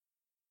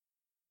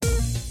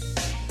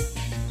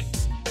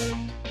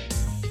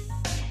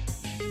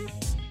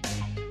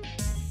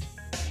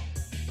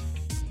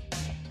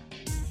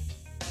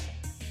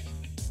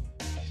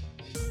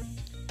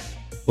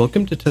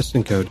Welcome to Test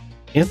and Code.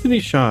 Anthony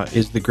Shaw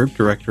is the Group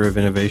Director of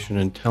Innovation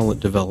and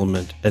Talent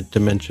Development at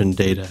Dimension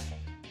Data.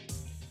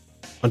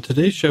 On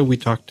today's show, we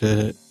talked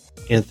to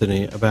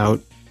Anthony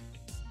about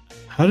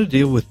how to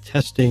deal with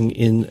testing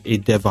in a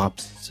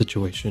DevOps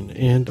situation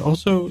and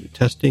also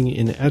testing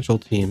in Agile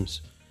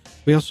teams.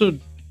 We also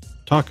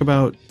talk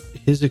about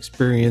his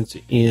experience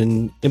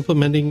in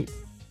implementing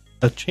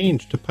a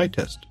change to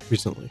PyTest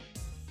recently.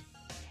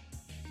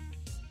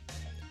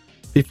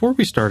 Before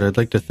we start, I'd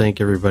like to thank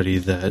everybody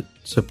that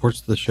supports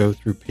the show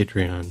through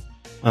Patreon.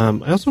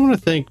 I also want to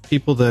thank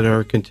people that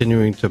are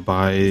continuing to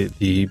buy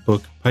the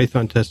book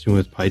Python Testing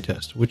with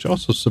PyTest, which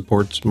also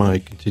supports my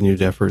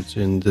continued efforts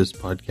in this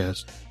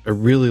podcast. I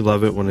really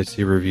love it when I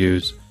see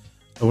reviews.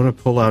 I want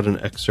to pull out an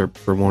excerpt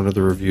from one of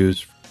the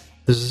reviews.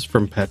 This is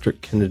from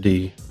Patrick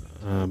Kennedy,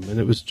 and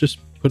it was just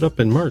put up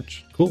in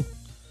March. Cool.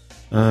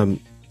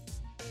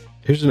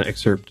 Here's an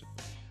excerpt.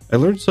 I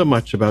learned so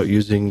much about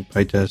using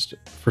PyTest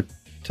for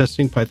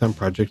testing Python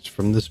projects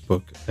from this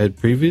book. I had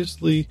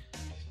previous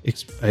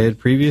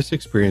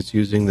experience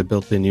using the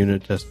built-in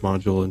unit test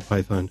module in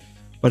Python,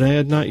 but I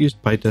had not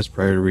used PyTest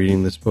prior to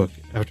reading this book.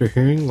 After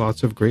hearing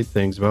lots of great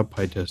things about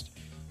PyTest,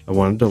 I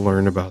wanted to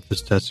learn about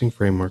this testing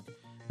framework,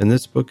 and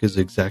this book is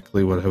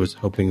exactly what I was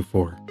hoping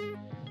for.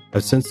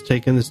 I've since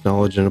taken this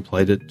knowledge and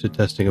applied it to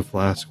testing a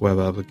Flask web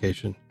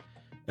application.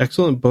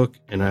 Excellent book,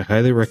 and I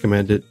highly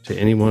recommend it to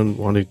anyone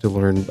wanting to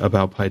learn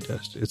about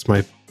PyTest. It's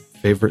my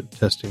favorite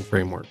testing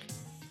framework.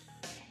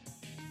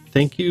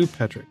 Thank you,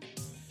 Patrick.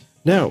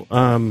 Now,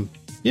 on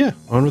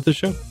with the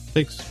show.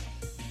 Thanks.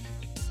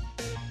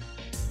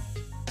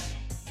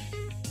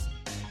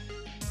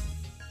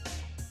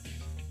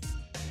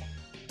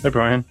 Hey,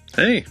 Brian.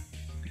 Hey.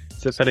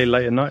 Is it fairly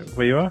late at night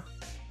where you are?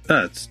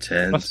 It's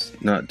 10. It's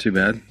not too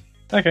bad.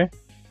 Okay.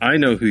 I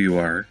know who you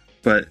are,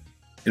 but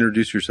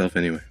introduce yourself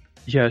anyway.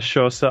 Yeah,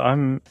 sure. So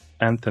I'm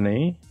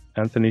Anthony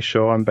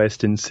Shaw. I'm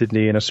based in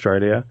Sydney in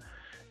Australia,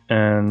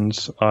 and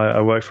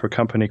I work for a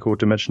company called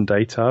Dimension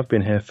Data. I've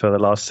been here for the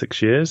last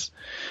 6 years,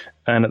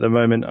 and at the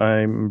moment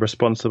I'm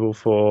responsible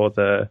for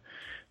the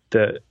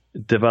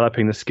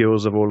developing the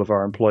skills of all of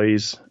our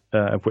employees,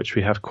 of which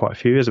we have quite a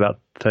few. There's about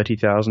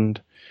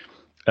 30,000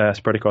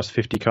 spread across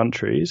 50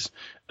 countries.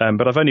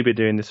 But I've only been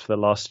doing this for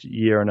the last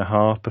year and a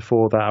half.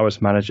 Before that, I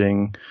was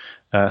managing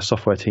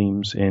software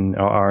teams in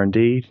our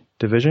R&D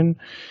division.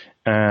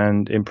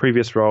 And in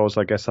previous roles,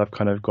 I guess I've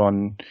kind of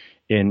gone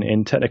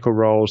in technical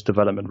roles,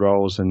 development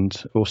roles, and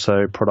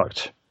also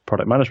product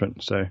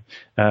management. So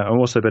I'm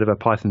also a bit of a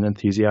Python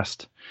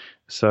enthusiast.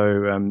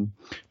 So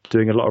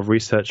doing a lot of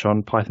research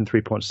on Python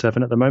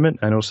 3.7 at the moment,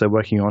 and also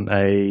working on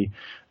a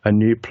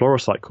new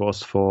Pluralsight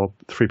course for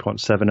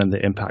 3.7 and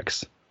the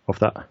impacts of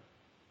that.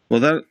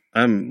 Well, that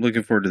I'm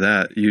looking forward to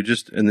that. You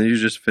just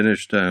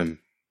finished,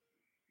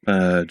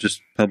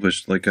 just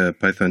published like a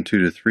Python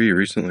 2.3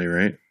 recently,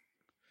 right?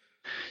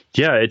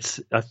 Yeah,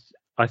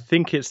 I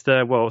think it's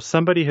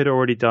somebody had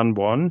already done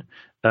one,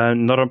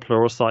 not on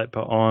Pluralsight,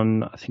 but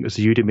on, I think it was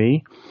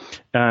Udemy,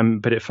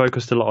 but it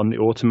focused a lot on the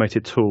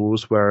automated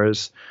tools,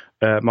 whereas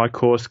my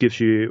course gives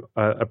you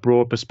a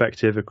broad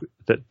perspective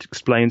that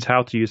explains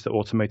how to use the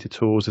automated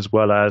tools, as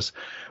well as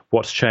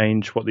what's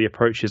changed, what the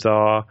approaches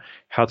are,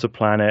 how to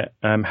plan it,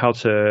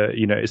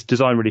 it's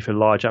designed really for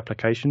large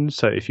applications.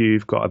 So if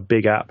you've got a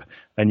big app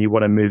and you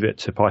want to move it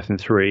to Python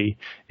 3,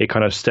 it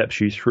kind of steps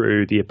you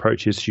through the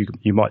approaches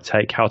you might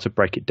take, how to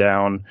break it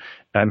down,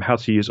 how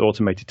to use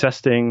automated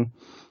testing,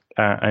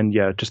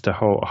 just a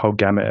whole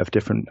gamut of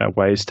different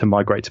ways to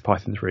migrate to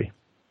Python 3.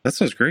 That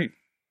sounds great.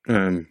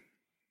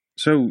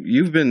 So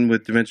you've been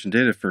with Dimension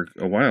Data for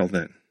a while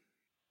then?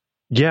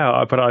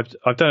 Yeah, but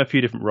I've done a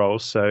few different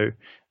roles, so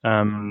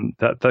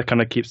that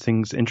kind of keeps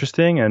things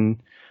interesting.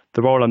 And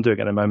the role I'm doing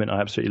at the moment, I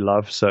absolutely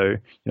love. So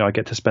I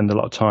get to spend a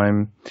lot of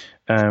time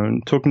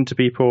talking to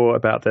people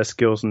about their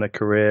skills and their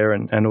career,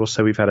 and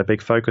also we've had a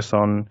big focus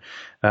on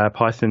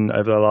Python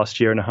over the last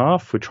year and a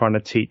half. We're trying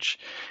to teach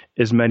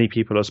as many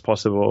people as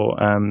possible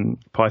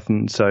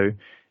Python. So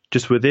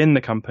just within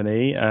the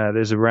company,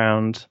 there's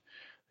around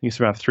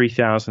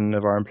 3,000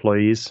 of our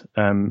employees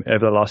over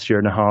the last year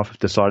and a half have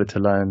decided to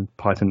learn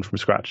Python from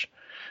scratch.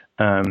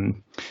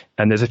 And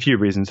there's a few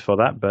reasons for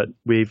that, but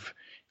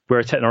we're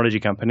a technology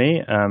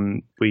company.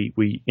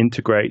 We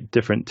integrate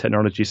different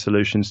technology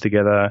solutions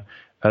together.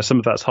 Some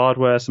of that's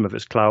hardware, some of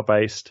it's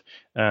cloud-based,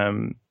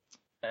 and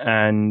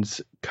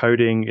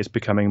coding is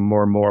becoming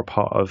more and more a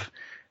part of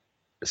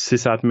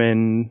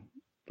sysadmin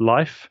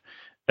life,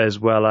 as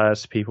well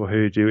as people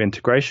who do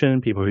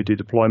integration, people who do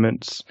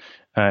deployments.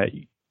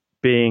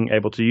 Being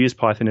able to use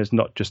Python is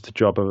not just the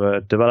job of a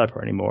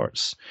developer anymore.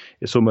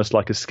 It's almost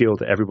like a skill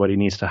that everybody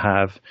needs to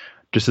have,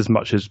 just as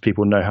much as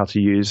people know how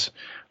to use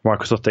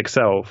Microsoft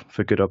Excel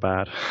for good or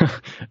bad.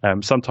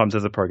 Sometimes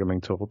as a programming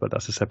tool, but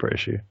that's a separate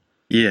issue.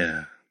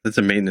 Yeah, that's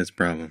a maintenance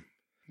problem.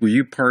 Were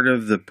you part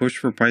of the push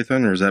for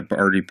Python, or was that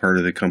already part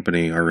of the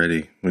company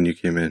already when you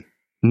came in?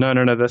 No.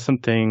 There's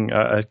something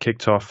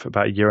kicked off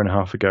about a year and a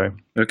half ago.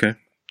 Okay.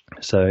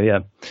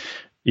 So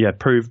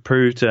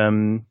proved.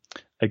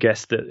 I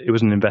guess that it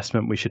was an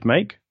investment we should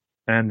make.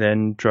 and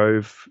then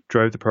drove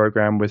the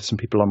program with some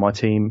people on my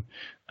team,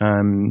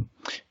 and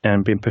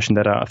been pushing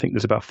that out. I think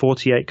there's about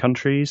 48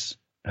 countries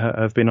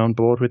have been on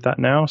board with that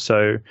now.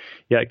 So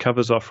yeah, it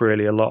covers off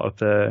really a lot of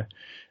the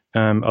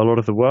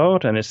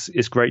world, and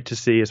it's great to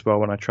see as well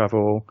when I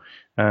travel,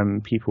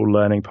 people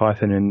learning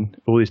Python in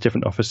all these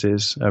different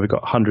offices. We've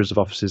got hundreds of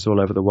offices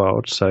all over the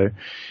world. So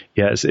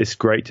yeah, it's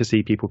great to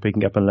see people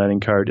picking up and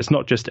learning code. It's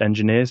not just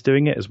engineers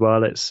doing it as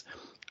well. It's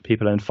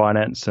people in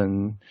finance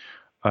and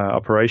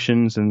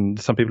operations, and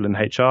some people in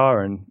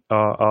HR, and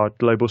our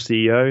global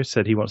CEO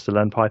said he wants to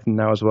learn Python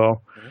now as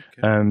well,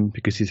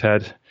 because he's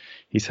heard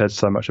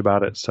so much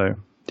about it. So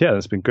yeah,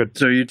 that's been good.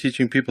 So are you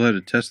teaching people how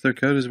to test their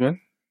code as well?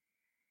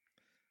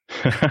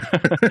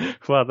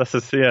 Well, that's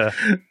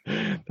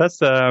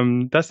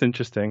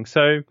interesting.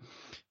 So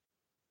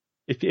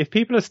if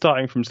people are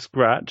starting from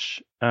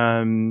scratch,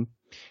 then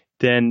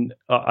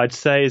I'd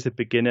say as a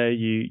beginner,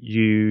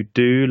 you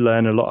do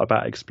learn a lot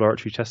about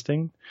exploratory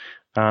testing,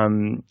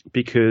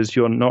 because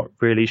you're not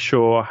really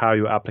sure how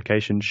your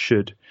application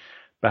should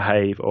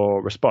behave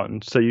or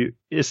respond. So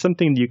it's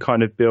something you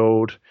kind of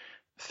build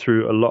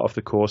through a lot of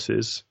the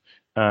courses.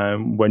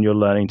 When you're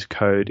learning to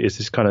code, is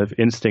this kind of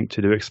instinct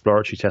to do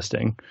exploratory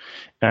testing.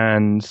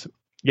 And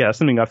yeah,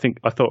 something I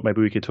thought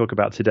maybe we could talk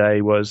about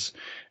today was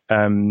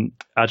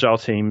agile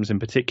teams in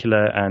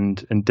particular,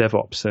 and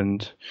DevOps,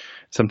 and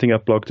something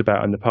I've blogged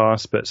about in the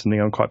past, but something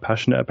I'm quite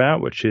passionate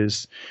about, which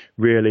is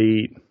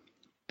really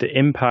the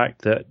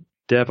impact that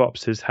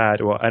DevOps has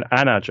had, or an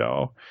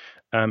agile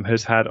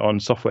has had on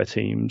software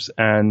teams.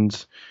 And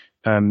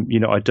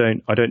I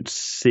don't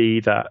see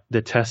that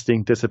the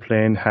testing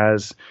discipline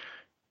has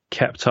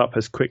kept up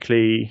as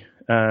quickly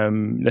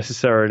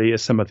necessarily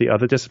as some of the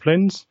other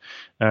disciplines.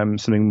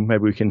 Something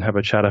maybe we can have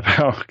a chat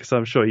about, because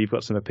I'm sure you've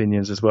got some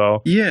opinions as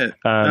well. Yeah.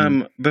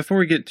 Before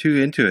we get too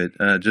into it,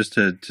 just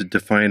to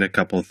define a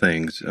couple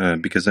things,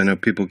 because I know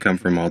people come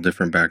from all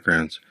different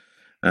backgrounds,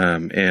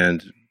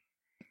 and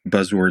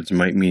buzzwords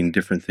might mean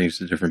different things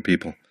to different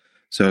people.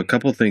 So a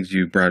couple things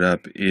you brought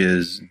up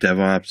is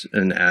DevOps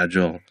and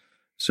Agile.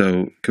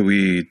 So could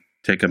we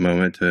take a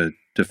moment to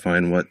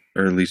define what,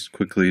 or at least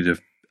quickly to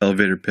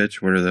elevator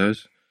pitch, what are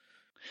those?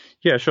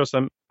 Yeah, sure.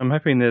 So I'm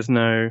hoping there's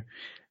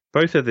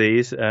both of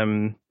these,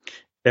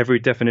 every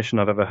definition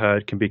I've ever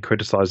heard can be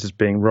criticized as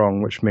being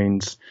wrong, which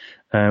means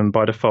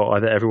by default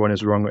either everyone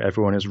is wrong or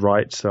everyone is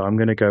right. So I'm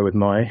going to go with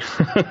my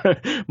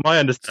my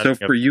understanding.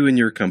 So for you and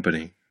your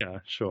company. Yeah,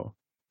 sure.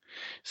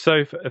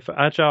 So for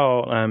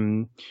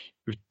Agile,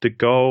 the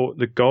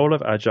goal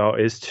of Agile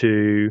is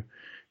to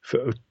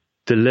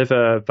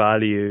deliver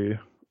value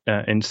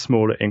in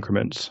smaller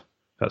increments.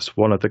 That's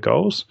one of the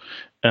goals.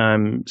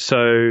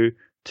 So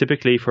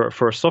typically for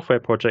a software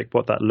project,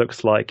 what that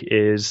looks like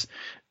is,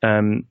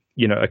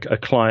 a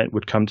client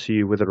would come to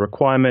you with a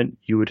requirement.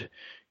 You would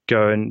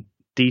go and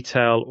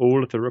detail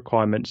all of the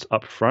requirements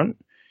up front.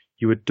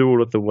 You would do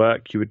all of the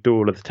work. You would do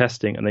all of the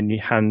testing, and then you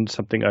hand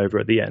something over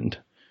at the end.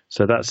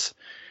 So that's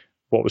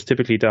what was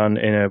typically done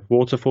in a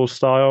waterfall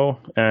style,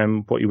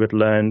 what you would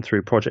learn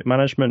through project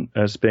management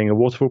as being a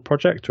waterfall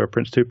project or a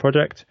Prince2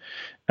 project.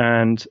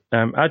 And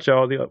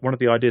Agile, one of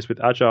the ideas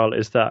with Agile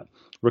is that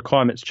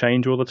requirements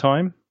change all the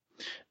time.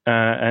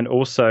 And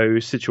also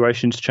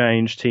situations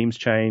change, teams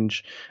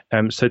change.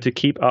 So to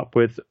keep up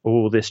with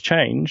all this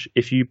change,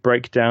 if you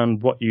break down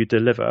what you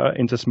deliver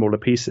into smaller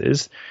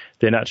pieces,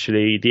 then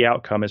actually the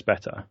outcome is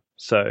better.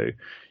 So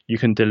you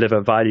can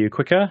deliver value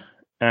quicker,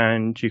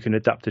 and you can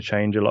adapt to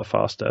change a lot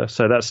faster.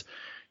 So that's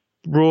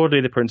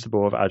broadly the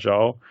principle of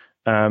Agile.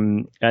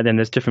 And then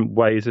there's different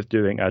ways of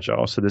doing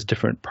Agile. So there's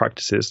different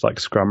practices like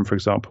Scrum, for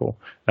example,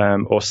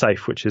 or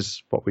SAFe, which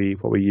is what we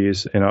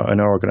use in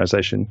our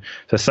organization.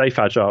 So SAFe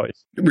Agile.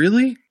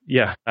 Really?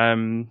 Yeah.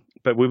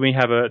 But when we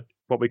have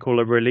what we call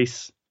a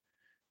release,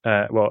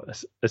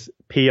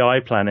 PI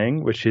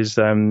planning, which is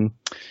the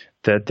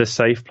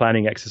safe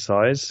planning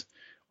exercise,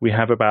 we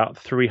have about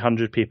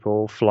 300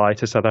 people fly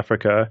to South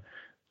Africa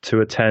to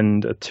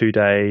attend a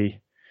 2-day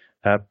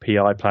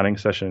PI planning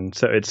session.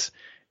 So it's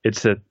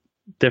a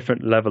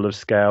different level of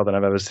scale than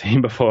I've ever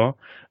seen before.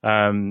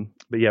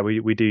 But yeah,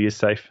 we do use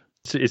SAFe.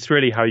 It's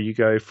really how you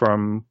go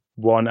from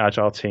one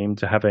Agile team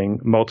to having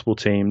multiple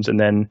teams, and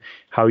then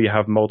how you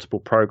have multiple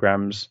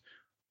programs,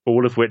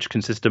 all of which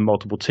consist of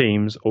multiple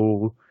teams,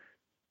 all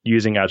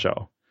using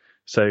Agile.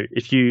 So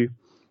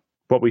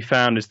what we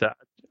found is that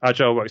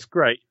Agile works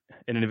great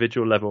in an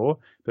individual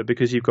level, but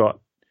because you've got,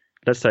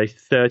 let's say,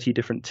 30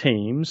 different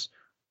teams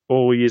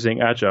all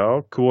using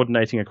Agile,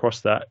 coordinating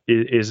across that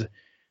is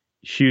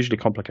hugely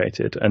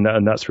complicated, and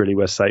that's really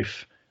where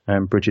SAFe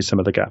bridges some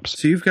of the gaps.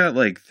 So you've got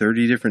like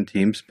 30 different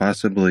teams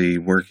possibly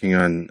working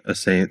on the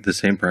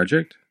same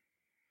project?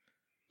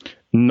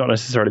 Not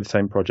necessarily the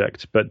same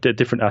project, but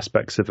different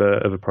aspects of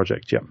a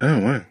project. Yeah. Oh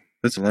wow,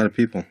 that's a lot of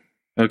people.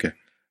 Okay,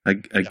 I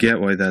get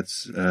why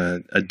that's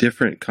a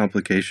different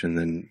complication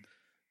than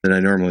I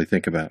normally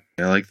think about.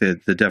 I like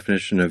the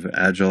definition of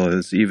Agile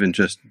as even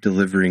just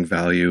delivering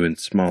value in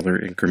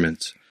smaller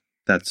increments.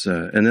 That's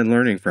and then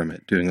learning from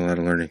it, doing a lot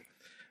of learning.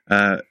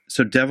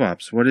 So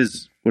DevOps, what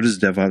does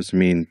DevOps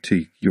mean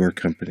to your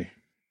company?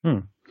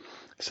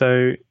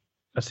 So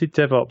I see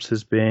DevOps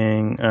as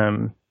being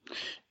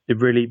it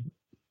really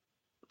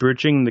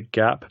bridging the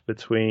gap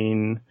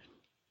between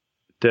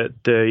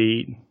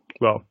delivering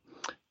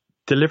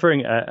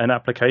an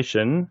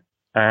application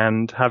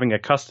and having a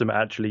customer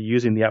actually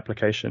using the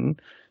application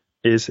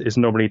is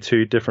normally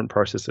two different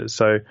processes.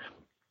 So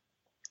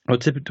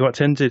what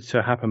tended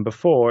to happen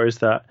before is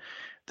that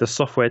the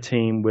software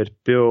team would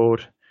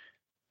build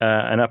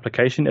an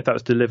application. If that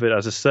was delivered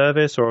as a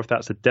service or if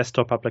that's a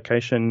desktop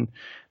application,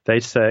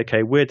 they'd say,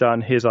 okay, we're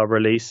done. Here's our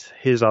release.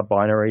 Here's our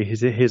binary.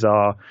 Here's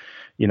our,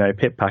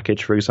 pip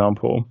package, for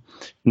example.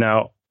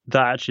 Now,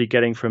 that actually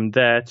getting from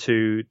there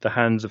to the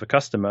hands of a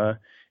customer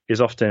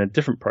is often a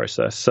different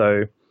process.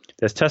 So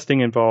there's testing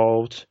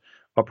involved,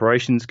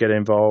 operations get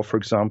involved. For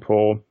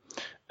example,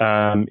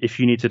 if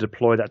you need to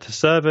deploy that to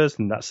servers,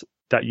 and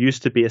that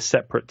used to be a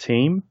separate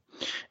team.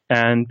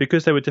 And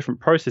because there were different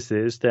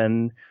processes,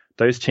 then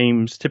those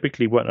teams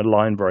typically weren't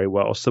aligned very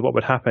well. So what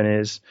would happen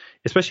is,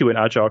 especially when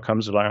Agile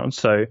comes around,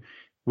 so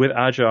with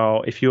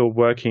Agile, if you're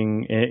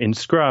working in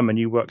Scrum and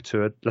you work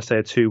to, let's say,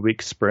 a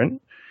 2-week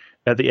sprint,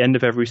 at the end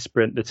of every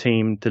sprint, the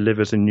team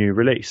delivers a new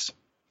release.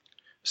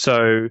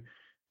 So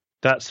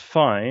that's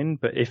fine,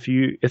 but if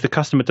the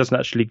customer doesn't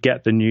actually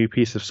get the new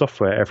piece of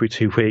software every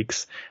 2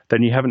 weeks,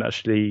 then you haven't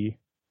actually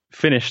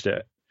finished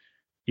it.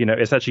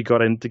 It's actually got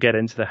to get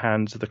into the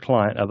hands of the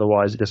client.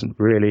 Otherwise, it doesn't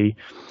really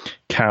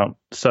count.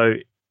 So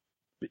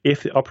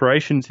if the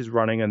operations is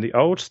running in the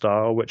old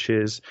style, which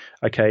is,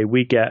 okay,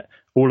 we get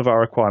all of our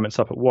requirements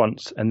up at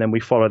once and then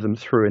we follow them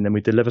through and then we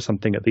deliver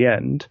something at the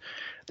end,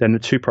 then the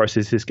two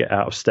processes get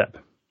out of step.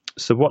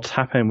 So what's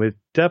happened with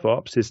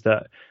DevOps is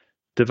that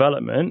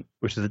development,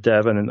 which is the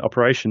dev, and then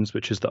operations,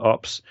 which is the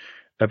ops,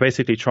 are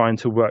basically trying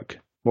to work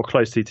more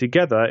closely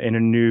together in a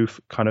new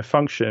kind of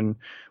function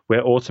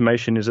where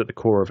automation is at the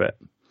core of it.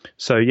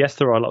 So yes,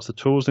 there are lots of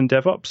tools in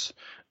DevOps,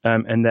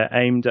 and they're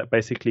aimed at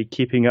basically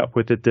keeping up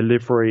with the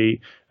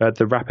delivery,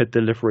 the rapid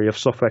delivery of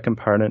software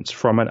components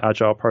from an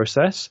agile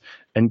process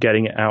and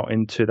getting it out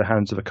into the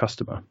hands of a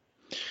customer.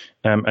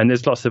 And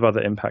there's lots of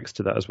other impacts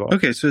to that as well.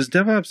 Okay, so is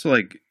DevOps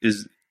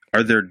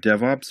are there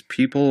DevOps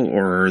people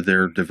or are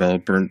there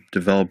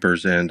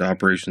developers and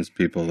operations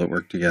people that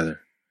work together?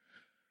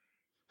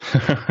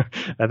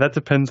 That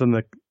depends on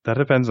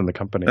the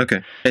company.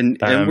 Okay, and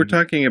we're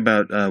talking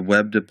about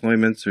web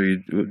deployments. Are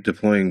you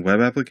deploying web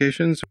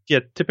applications?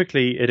 Yeah,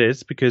 typically it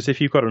is, because if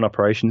you've got an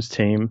operations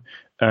team,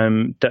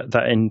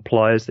 that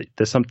implies that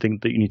there's something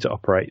that you need to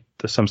operate.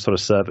 There's some sort of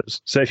servers.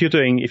 So if you're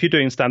doing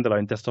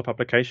standalone desktop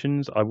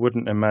applications, I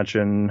wouldn't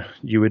imagine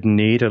you would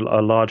need a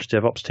large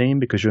DevOps team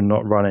because you're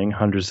not running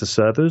hundreds of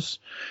servers.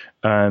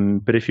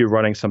 But if you're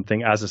running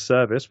something as a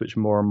service, which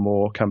more and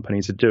more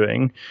companies are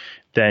doing,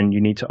 then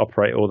you need to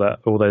operate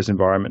all those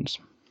environments.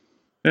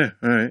 Yeah.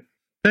 All right.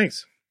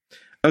 Thanks.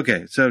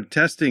 Okay. So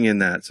testing in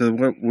that. So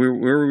where we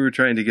were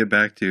trying to get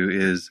back to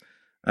is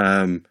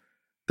the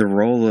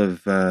role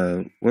of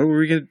what were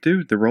we going to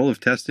do? The role of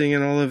testing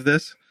in all of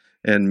this,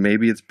 and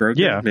maybe it's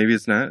broken. Yeah. Maybe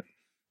it's not.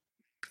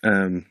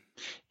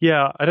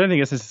 Yeah, I don't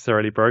think it's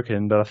necessarily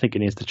broken, but I think it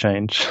needs to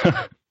change.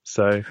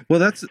 So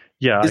well,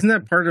 isn't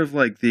that part of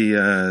like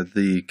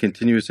the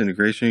continuous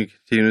integration,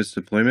 continuous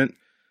deployment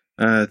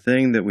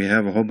thing, that we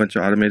have a whole bunch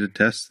of automated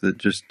tests that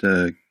just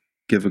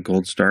give a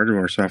gold star to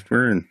our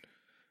software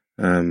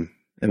and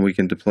we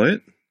can deploy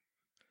it?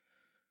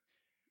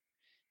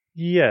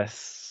 Yes.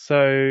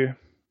 So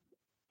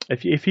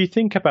if you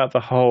think about the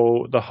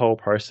whole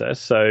process,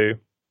 so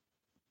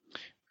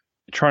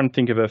try and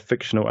think of a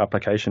fictional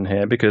application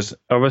here, because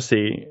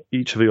obviously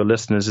each of your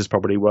listeners is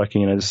probably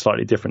working in a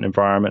slightly different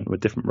environment with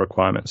different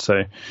requirements.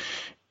 So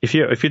if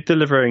you're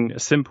delivering a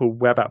simple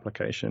web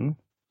application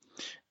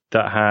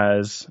that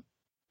has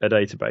a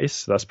database,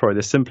 so that's probably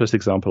the simplest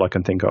example I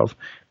can think of,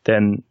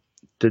 then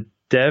the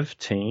dev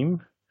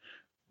team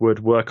would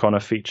work on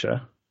a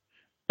feature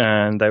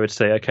and they would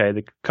say, okay,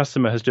 the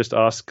customer has just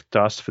asked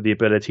us for the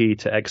ability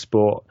to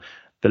export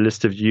the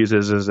list of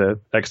users as an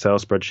Excel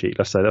spreadsheet.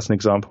 Let's say that's an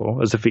example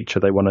as a feature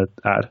they want to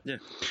add. Yeah.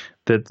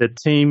 The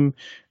team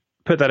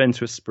put that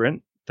into a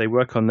sprint. They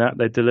work on that.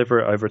 They deliver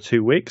it over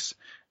 2 weeks.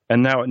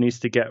 And now it needs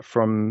to get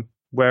from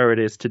where it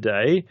is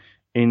today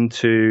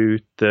into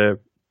the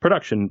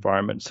production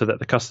environment so that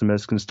the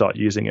customers can start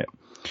using it.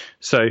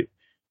 So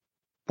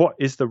what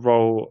is the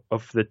role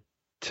of the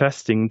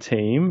testing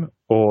team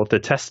or the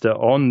tester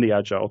on the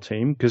Agile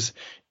team? Because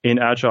in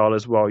Agile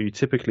as well, you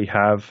typically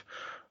have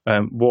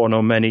one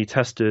or many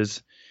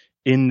testers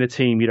in the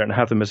team. You don't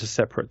have them as a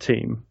separate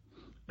team,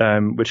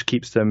 which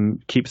keeps them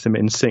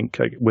in sync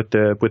with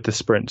the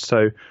sprint.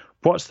 So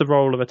what's the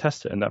role of a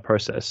tester in that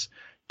process?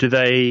 Do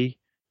they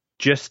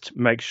just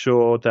make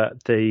sure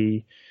that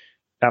the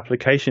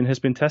application has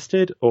been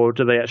tested, or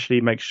do they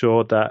actually make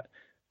sure that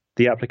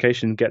the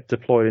application get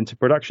deployed into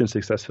production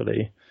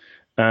successfully?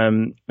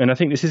 And I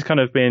think this has kind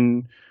of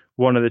been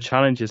one of the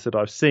challenges that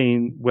I've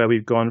seen, where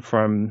we've gone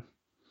from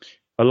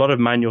a lot of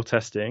manual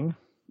testing,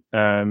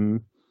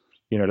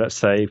 let's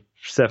say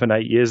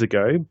 7-8 years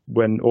ago,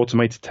 when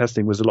automated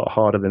testing was a lot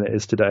harder than it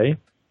is today,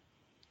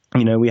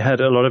 we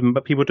had a lot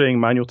of people doing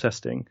manual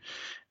testing.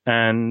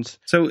 And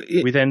so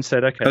we then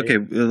said, okay,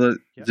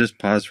 just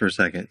pause for a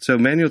second. So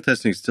manual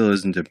testing still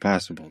isn't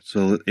impossible.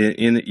 So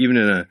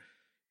even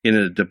in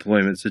a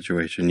deployment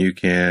situation, you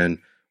can,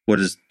 what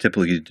is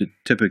typical,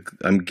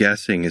 I'm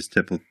guessing is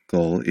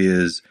typical,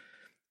 is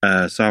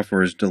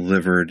software is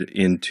delivered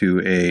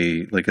into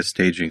a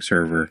staging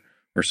server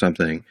or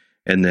something,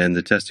 and then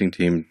the testing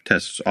team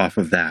tests off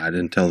of that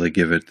until they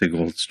give it the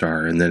gold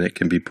star, and then it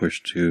can be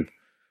pushed to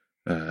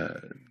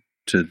the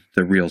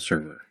real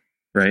server,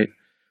 right?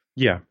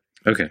 Yeah.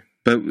 Okay.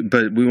 But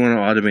we want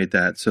to automate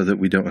that so that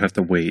we don't have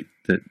to wait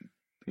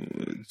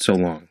so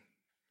long.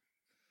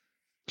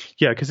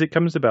 Yeah, because it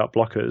comes about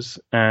blockers,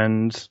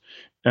 and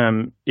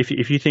if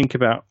you think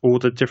about all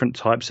the different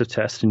types of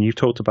tests, and you've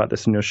talked about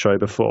this in your show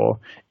before,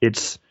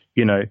 it's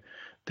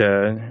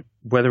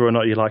whether or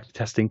not you like the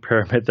testing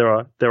pyramid,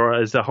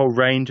 there's a whole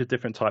range of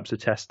different types of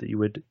tests that you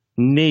would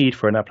need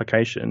for an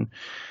application,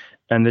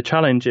 and the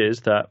challenge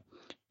is that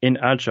in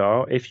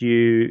Agile, if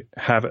you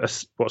have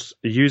what's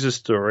a user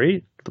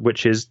story,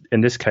 which is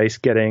in this case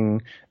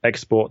getting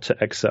export to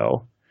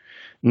Excel.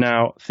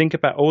 Now, think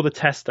about all the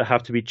tests that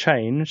have to be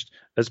changed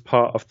as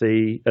part of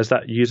as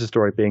that user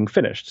story being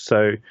finished.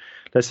 So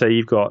let's say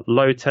you've got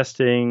load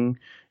testing,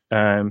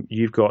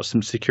 you've got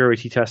some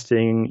security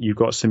testing, you've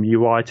got some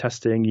UI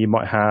testing, you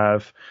might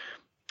have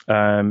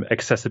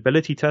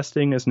accessibility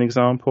testing as an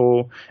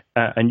example,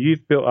 and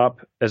you've built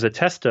up as a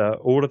tester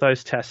all of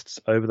those tests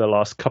over the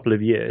last couple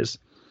of years.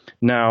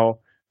 Now,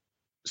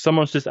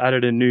 someone's just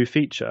added a new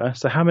feature.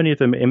 So how many of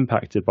them are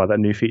impacted by that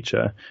new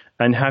feature?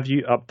 And have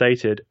you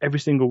updated every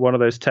single one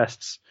of those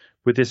tests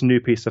with this new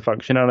piece of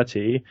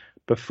functionality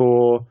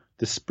before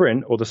the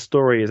sprint or the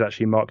story is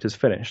actually marked as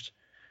finished?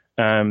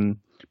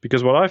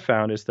 Because what I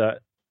found is that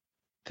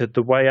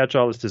the way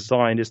Agile is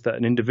designed is that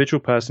an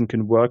individual person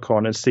can work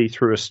on and see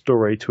through a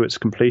story to its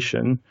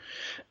completion.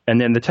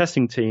 And then the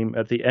testing team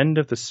at the end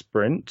of the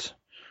sprint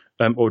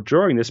or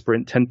during the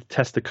sprint tend to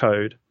test the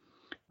code.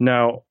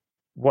 Now,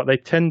 what they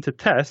tend to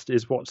test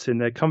is what's in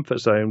their comfort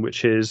zone,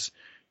 which is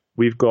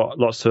we've got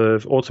lots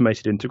of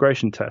automated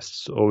integration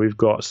tests, or we've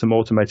got some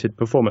automated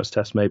performance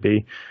tests.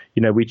 Maybe,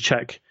 we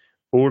check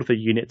all of the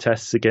unit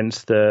tests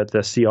against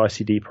the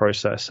CI/CD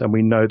process, and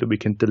we know that we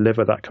can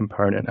deliver that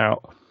component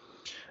out.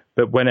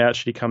 But when it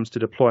actually comes to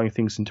deploying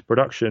things into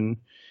production,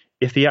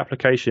 if the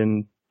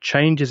application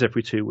changes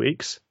every 2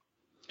 weeks,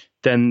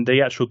 then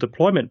the actual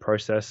deployment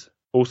process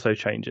also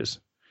changes.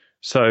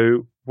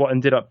 So what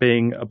ended up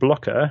being a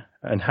blocker,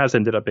 and has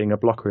ended up being a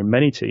blocker in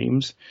many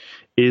teams,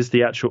 is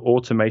the actual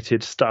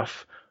automated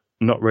stuff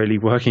not really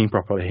working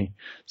properly.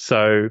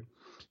 So,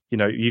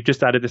 you've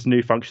just added this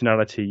new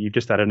functionality, you've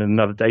just added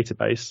another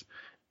database,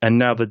 and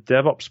now the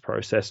DevOps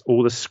process,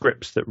 all the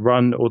scripts that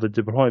run all the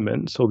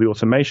deployments, all the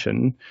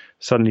automation,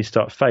 suddenly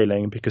start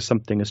failing because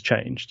something has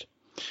changed.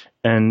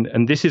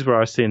 And this is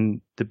where I've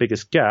seen the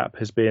biggest gap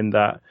has been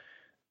that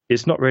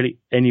it's not really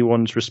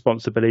anyone's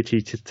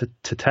responsibility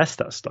to test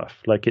that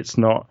stuff. Like it's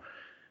not,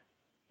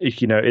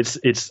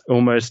 it's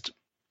almost,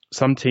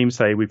 some teams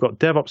say we've got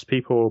DevOps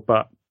people,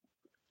 but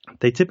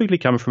they typically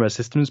come from a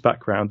systems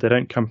background. They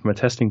don't come from a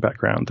testing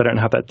background. They don't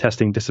have that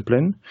testing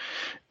discipline.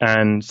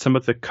 And some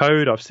of the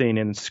code I've seen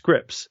in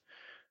scripts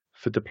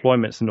for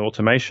deployments and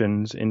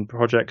automations in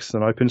projects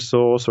and open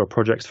source or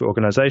projects for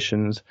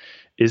organizations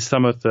is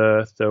some of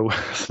the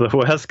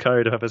worst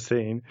code I've ever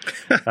seen.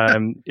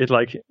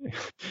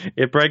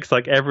 It breaks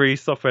like every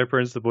software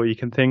principle you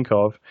can think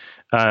of.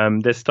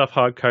 There's stuff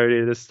hard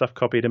coded, there's stuff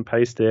copied and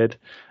pasted,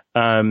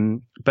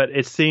 but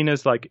it's seen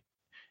as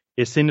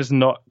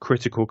not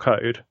critical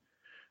code.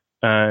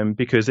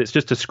 Because it's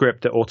just a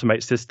script that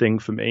automates this thing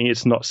for me.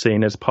 It's not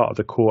seen as part of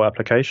the core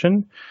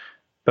application.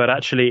 But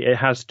actually, it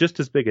has just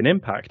as big an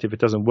impact if it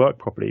doesn't work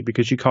properly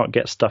because you can't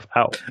get stuff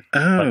out.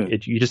 Oh.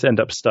 You just end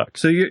up stuck.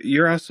 So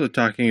you're also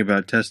talking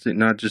about testing,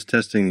 not just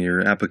testing your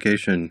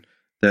application,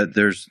 that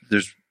there's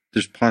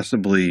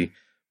possibly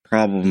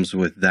problems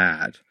with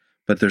that,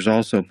 but there's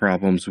also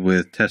problems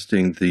with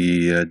testing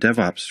the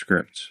DevOps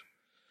scripts.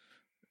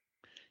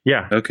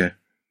 Yeah. Okay.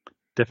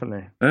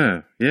 Definitely.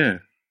 Oh, yeah.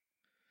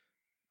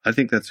 I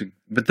think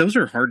but those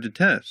are hard to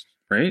test,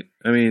 right?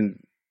 I mean,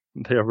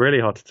 they are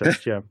really hard to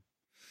test. Yeah.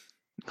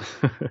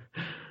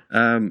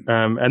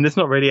 And there's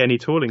not really any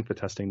tooling for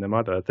testing them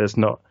either. There's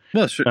not.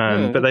 Well, sure.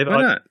 But they've.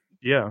 Why not?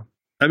 Yeah.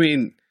 I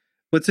mean,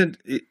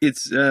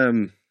 it's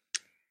can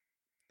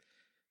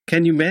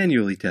you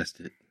manually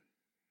test it?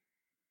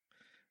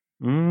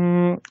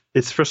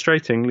 It's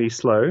frustratingly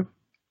slow.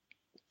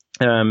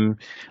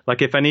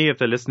 Like if any of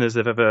the listeners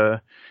have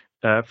ever,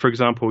 for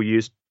example,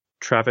 used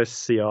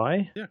Travis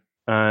CI,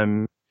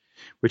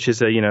 which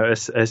is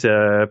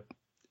a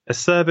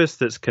service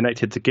that's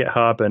connected to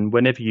GitHub, and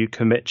whenever you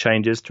commit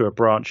changes to a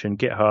branch in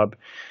GitHub,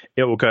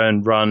 it will go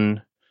and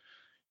run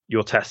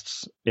your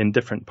tests in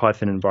different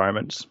Python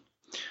environments.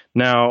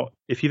 Now,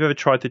 if you've ever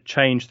tried to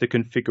change the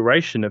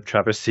configuration of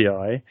Travis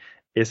CI,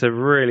 it's a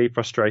really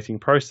frustrating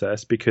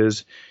process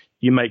because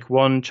you make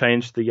one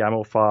change to the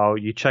YAML file,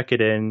 you check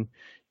it in,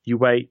 you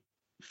wait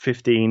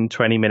 15,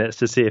 20 minutes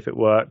to see if it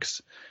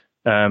works.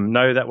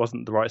 No, that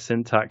wasn't the right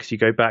syntax. You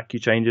go back, you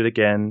change it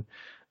again.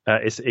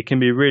 It can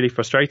be really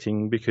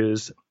frustrating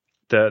because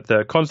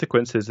the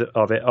consequences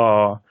of it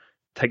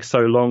take so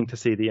long to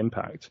see the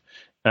impact.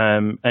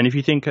 And if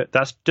you think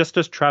that's just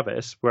as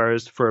Travis,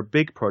 whereas for a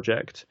big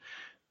project,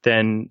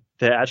 then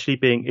there actually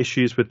being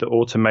issues with the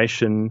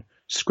automation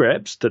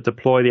scripts that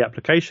deploy the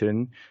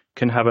application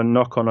can have a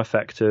knock-on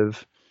effect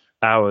of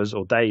hours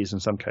or days in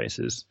some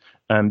cases,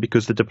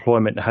 because the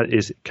deployment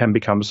can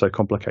become so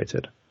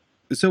complicated.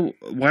 So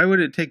why would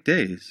it take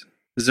days?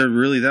 Is there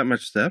really that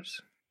much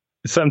steps?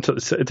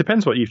 It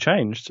depends what you've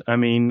changed. I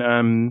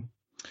mean,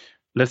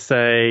 let's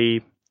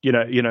say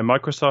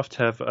Microsoft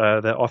have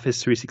their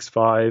Office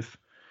 365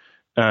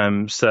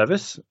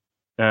 service,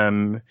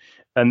 and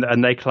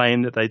they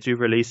claim that they do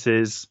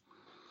releases.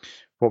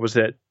 What was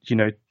it?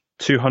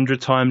 200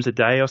 times a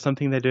day or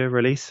something. They do a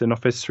release in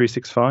Office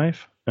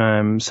 365.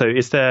 So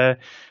is there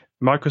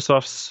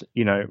Microsoft's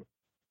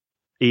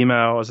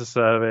email as a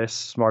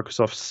service,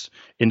 Microsoft's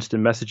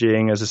instant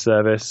messaging as a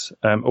service,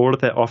 all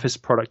of their Office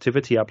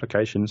productivity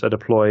applications are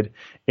deployed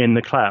in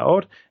the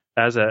cloud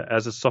as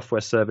a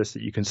software service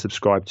that you can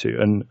subscribe to,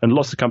 and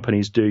lots of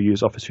companies do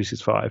use Office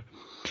 365.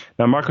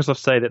 Now, Microsoft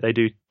say that they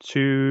do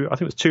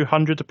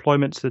 200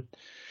 deployments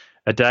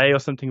a day or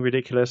something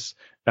ridiculous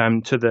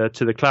to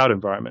the cloud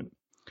environment.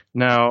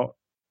 Now,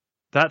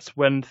 that's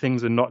when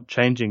things are not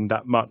changing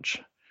that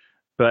much.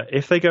 But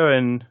if they go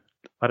in,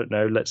 I don't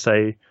know, let's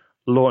say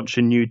launch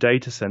a new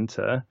data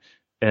center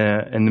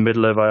in the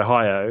middle of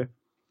Ohio,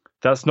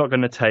 that's not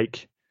going to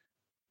take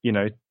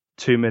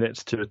 2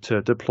 minutes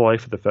to deploy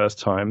for the first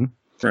time.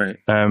 Right.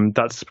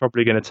 That's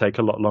probably going to take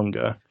a lot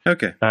longer.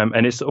 Okay.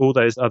 And it's all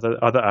those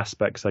other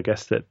aspects, I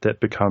guess, that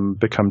become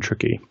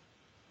tricky.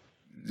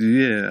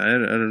 Yeah, I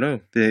don't know.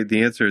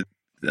 The answer,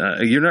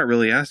 you're not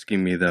really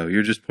asking me though.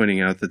 You're just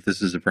pointing out that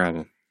this is a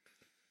problem.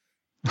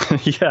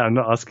 Yeah, I'm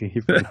not asking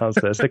you for an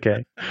answer. It's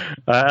okay.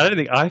 I don't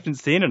think I haven't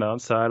seen an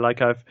answer.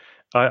 Like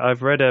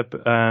I've read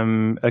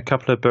a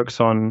couple of books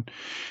on.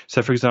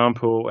 So, for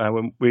example,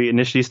 when we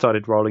initially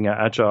started rolling out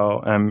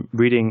Agile,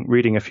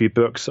 reading a few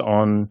books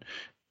on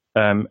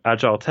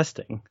Agile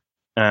testing,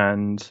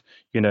 and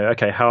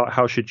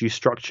how should you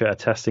structure a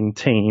testing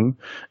team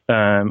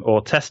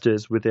or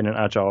testers within an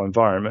Agile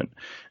environment.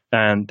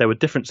 And there were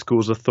different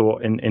schools of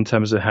thought in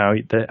terms of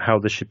how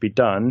this should be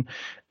done.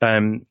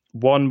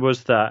 One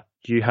was that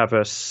you have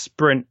a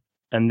sprint,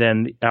 and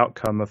then the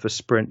outcome of the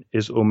sprint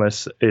is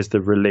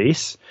the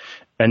release,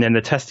 and then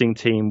the testing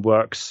team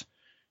works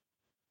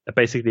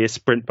basically a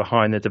sprint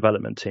behind the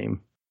development team.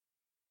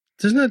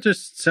 Doesn't that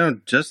just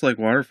sound just like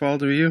waterfall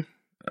to you,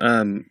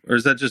 or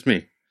is that just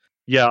me?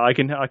 Yeah, I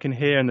can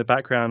hear in the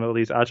background all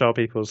these Agile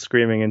people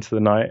screaming into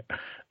the night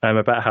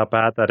about how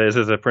bad that is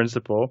as a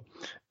principle.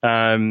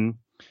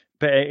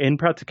 But in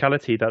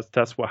practicality,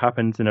 that's what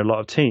happens in a lot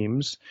of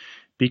teams,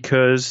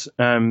 because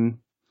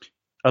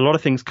a lot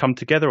of things come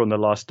together on the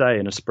last day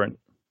in a sprint,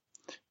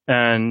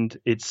 and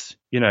it's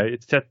in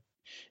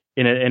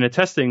a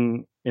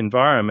testing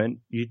environment,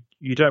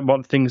 you don't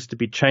want things to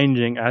be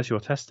changing as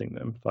you're testing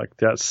them. Like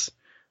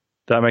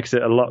that makes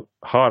it a lot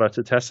harder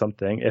to test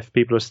something if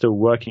people are still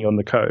working on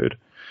the code.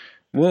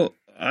 Well,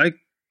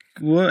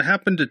 what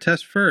happened to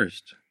test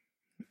first?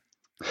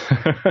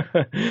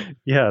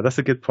 Yeah, that's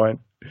a good point.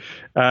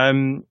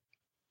 Well,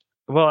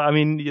 I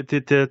mean,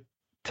 the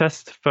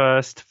test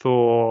first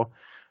for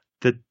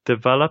the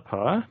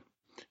developer.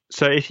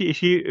 So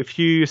if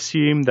you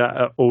assume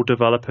that all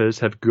developers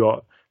have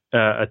got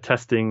a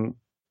testing,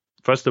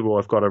 first of all,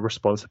 have got a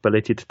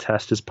responsibility to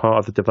test as part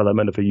of the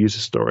development of a user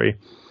story.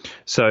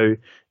 So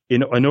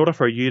in order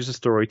for a user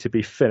story to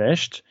be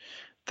finished,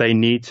 they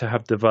need to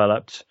have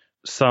developed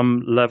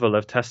some level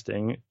of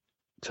testing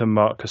to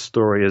mark a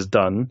story as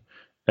done.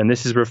 And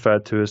this is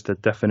referred to as the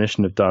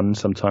definition of done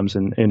sometimes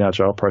in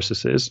Agile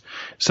processes.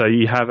 So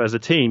you have, as a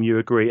team, you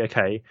agree,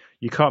 okay,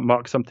 you can't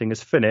mark something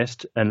as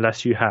finished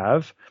unless you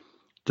have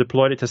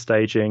deployed it to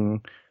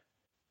staging,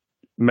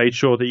 made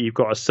sure that you've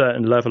got a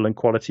certain level and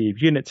quality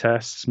of unit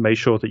tests, made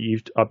sure that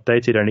you've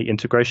updated any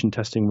integration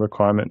testing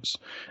requirements.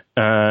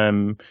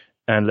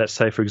 And let's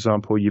say, for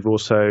example, you've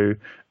also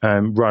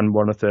run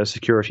one of the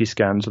security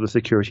scans or the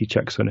security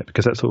checks on it,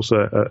 because that's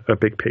also a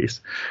big piece.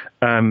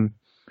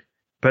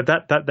 But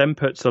that then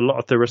puts a lot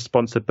of the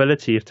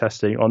responsibility of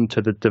testing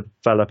onto the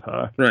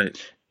developer. Right.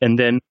 And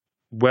then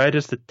where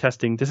does the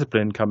testing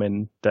discipline come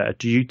in there?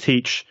 Do you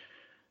teach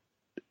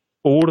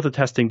all of the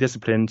testing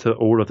discipline to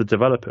all of the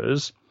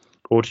developers,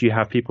 or do you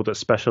have people that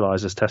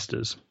specialize as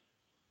testers?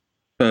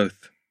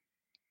 Both.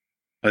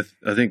 I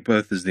think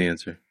both is the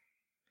answer.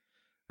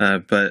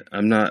 But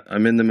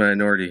I'm in the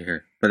minority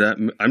here. But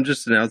I'm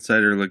just an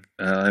outsider.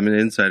 I'm an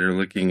insider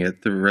looking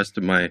at the rest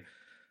of my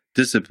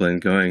discipline,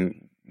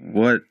 going,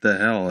 what the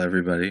hell,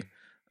 everybody?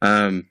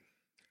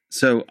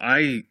 So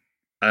I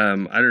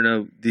don't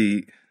know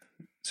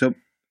so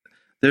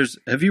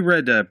have you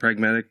read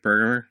Pragmatic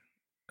Programmer?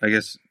 I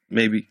guess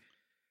maybe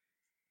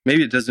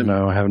Maybe it doesn't.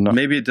 No, I have not.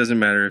 Maybe it doesn't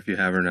matter if you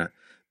have or not.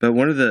 But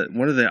one of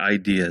the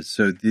ideas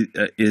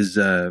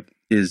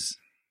is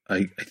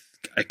I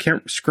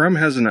can't. Scrum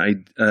has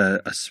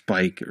a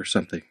spike or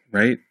something,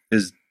 right?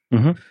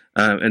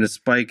 And a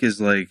spike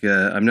is like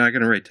I'm not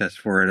going to write tests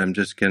for it. I'm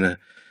just going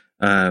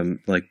to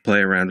like play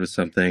around with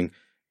something,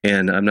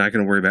 and I'm not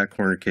going to worry about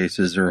corner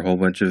cases or a whole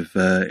bunch of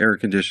error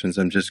conditions.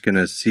 I'm just going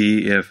to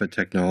see if a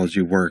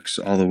technology works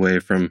all the way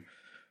from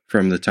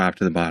the top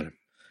to the bottom.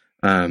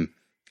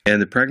 And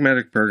the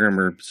pragmatic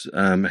programmers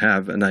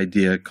have an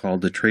idea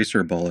called the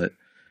tracer bullet,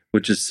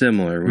 which is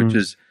similar, which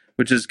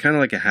is kind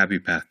of like a happy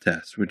path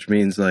test, which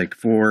means like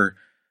for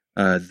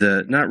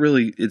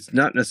it's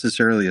not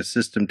necessarily a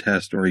system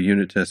test or a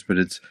unit test, but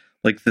it's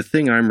like the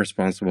thing I'm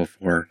responsible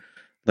for,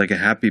 like a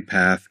happy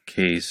path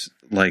case,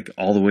 like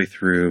all the way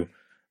through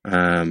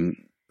from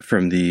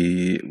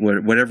the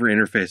whatever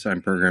interface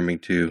I'm programming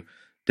to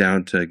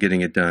down to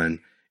getting it done,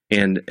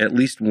 and at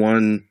least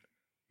one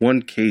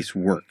case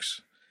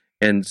works.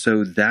 And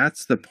so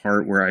that's the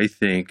part where I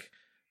think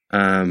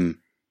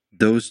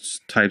those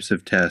types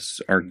of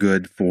tests are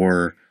good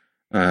for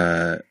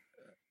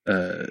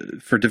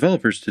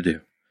developers to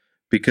do,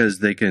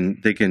 because they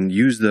can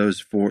use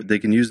those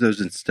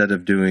instead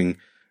of doing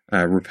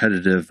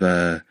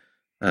repetitive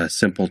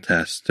simple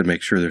tests to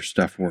make sure their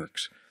stuff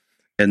works.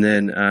 And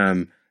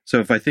then so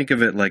if I think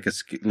of it like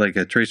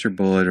a tracer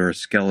bullet or a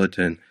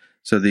skeleton,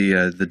 so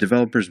the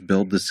developers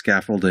build the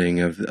scaffolding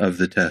of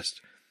the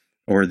test,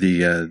 or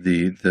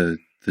the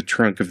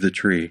trunk of the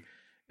tree,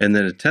 and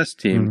then a test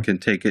team can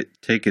take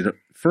it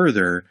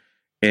further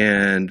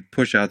and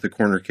push out the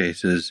corner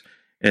cases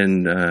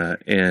and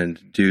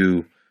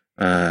do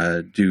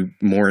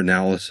more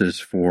analysis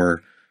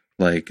for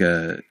like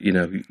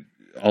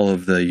all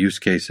of the use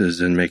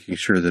cases, and making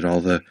sure that all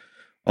the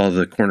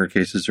corner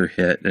cases are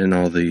hit and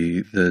all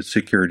the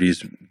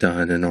security's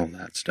done and all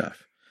that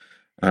stuff.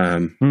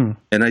 And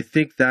I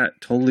think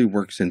that totally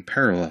works in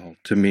parallel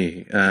to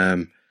me.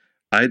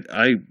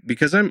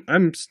 Because I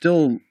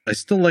still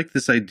like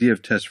this idea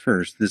of test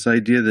first, this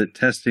idea that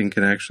testing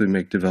can actually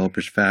make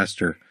developers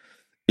faster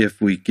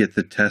if we get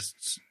the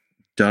tests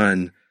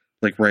done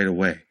like right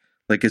away.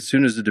 Like as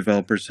soon as the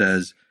developer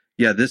says,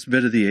 yeah, this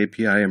bit of the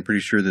API, I'm pretty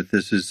sure that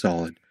this is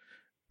solid.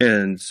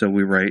 And so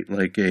we write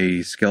like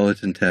a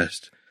skeleton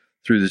test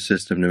through the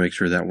system to make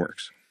sure that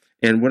works.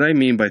 And what I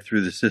mean by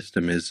through the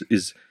system is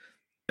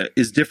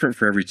different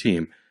for every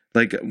team.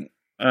 Like,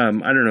 I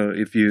don't know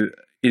if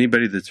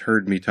anybody that's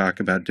heard me talk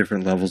about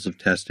different levels of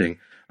testing.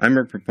 I'm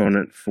a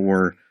proponent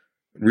for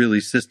really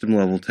system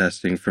level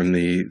testing from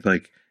the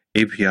like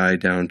API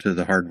down to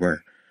the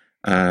hardware.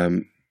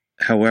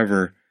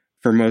 However,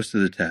 for most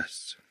of the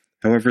tests.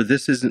 However,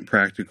 this isn't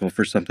practical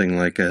for something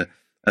like a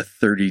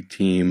 30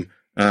 team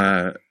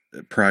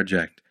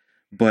project,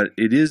 but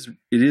it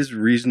is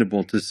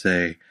reasonable to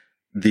say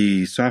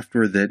the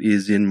software that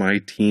is in my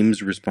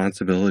team's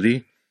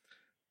responsibility,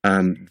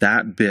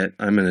 that bit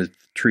I'm going to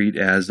treat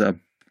as a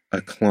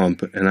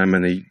clump, and I'm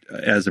going to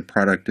as a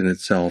product in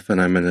itself,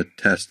 and I'm going to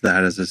test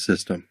that as a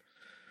system.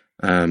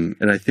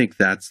 And I think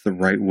that's the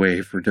right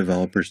way for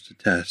developers to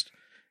test.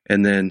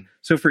 And then,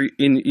 so for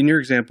in your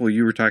example,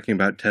 you were talking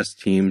about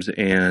test teams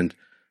and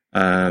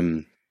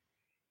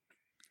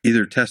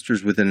either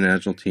testers within an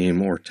agile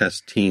team or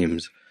test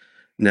teams.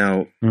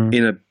 Now,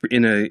 in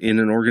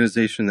an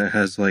organization that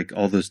has like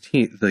all those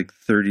teams, like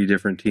 30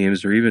 different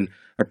teams, or even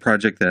a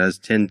project that has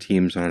 10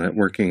 teams on it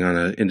working on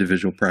an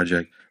individual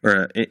project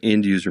or an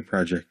end user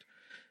project,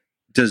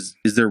 is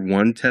there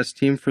one test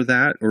team for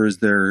that, or is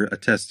there a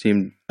test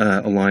team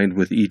aligned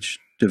with each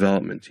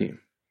development team?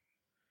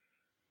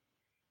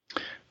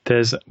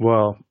 There's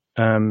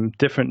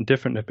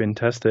different have been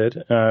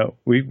tested.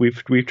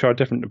 We've tried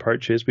different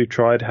approaches. We've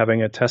tried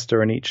having a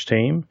tester in each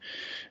team,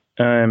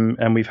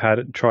 and we've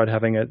tried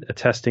having a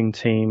testing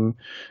team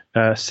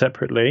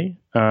separately.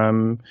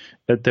 There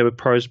were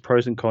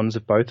pros and cons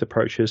of both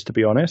approaches, to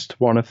be honest.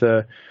 One of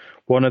the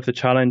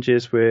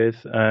challenges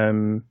with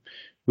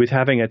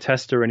having a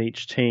tester in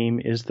each team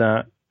is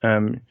that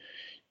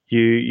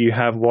you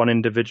have one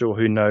individual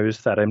who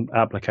knows that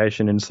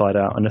application inside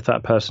out, and if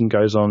that person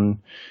goes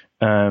on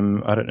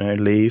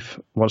leave,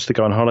 wants to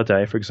go on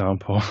holiday, for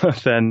example,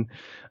 then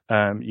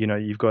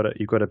you've got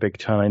a big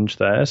challenge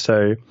there.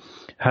 So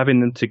having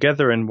them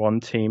together in one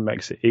team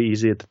makes it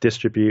easier to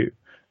distribute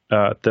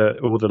all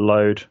the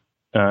load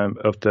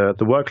of the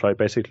workload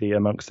basically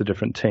amongst the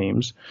different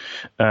teams.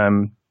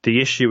 The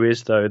issue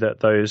is though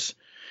that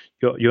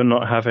you're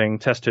not having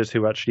testers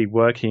who are actually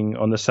working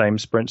on the same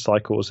sprint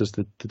cycles as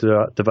the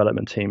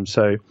development team.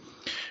 So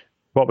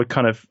what we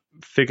kind of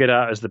figured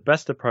out as the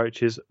best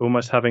approach is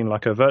almost having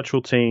like a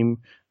virtual team,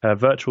 a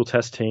virtual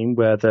test team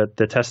where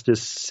the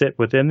testers sit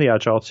within the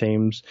agile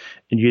teams,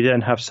 and you then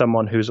have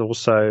someone who's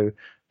also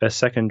a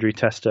secondary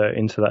tester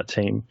into that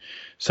team.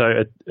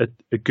 So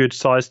a good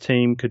sized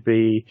team could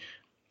be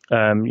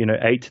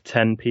 8 to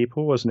 10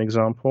 people as an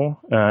example.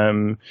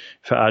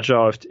 For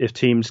agile, if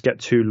teams get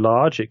too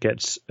large, it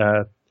gets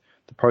the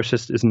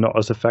process is not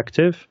as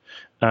effective.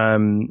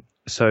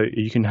 So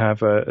you can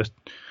have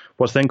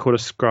what's then called a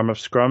scrum of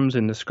scrums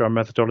in the Scrum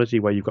methodology,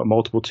 where you've got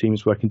multiple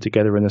teams working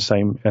together in the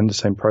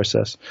same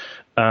process.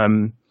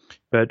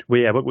 But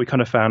what we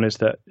kind of found is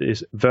that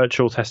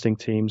virtual testing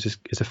teams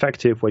is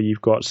effective, where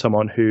you've got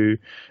someone who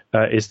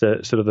is the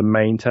sort of the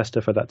main tester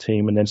for that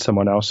team, and then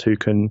someone else who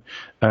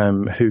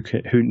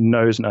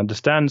knows and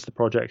understands the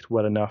project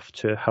well enough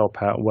to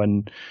help out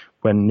when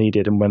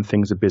needed and when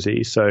things are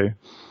busy. So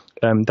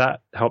that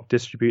helped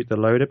distribute the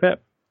load a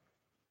bit.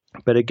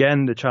 But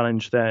again, the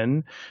challenge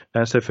then,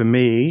 so for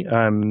me,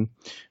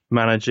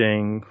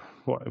 managing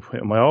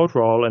my old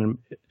role and,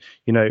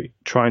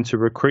 trying to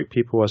recruit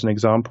people as an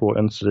example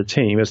into the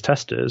team as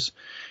testers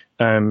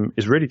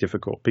is really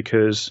difficult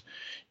because,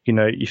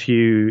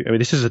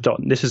 this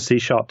is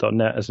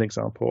C#.NET as an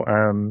example,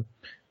 and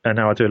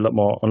now I do a lot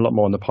more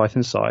on the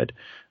Python side.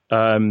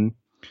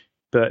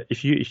 But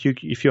if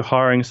you're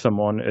hiring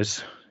someone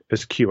as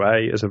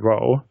QA as a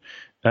role,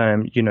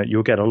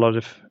 you'll get a lot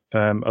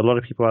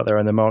of people out there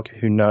in the market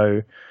who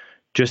know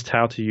just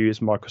how to use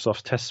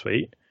Microsoft's Test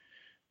Suite.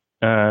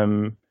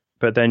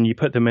 But then you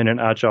put them in an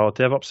agile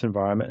DevOps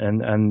environment,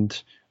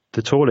 and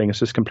the tooling is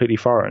just completely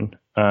foreign.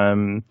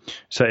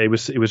 So it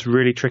was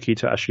really tricky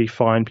to actually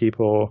find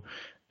people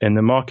in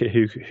the market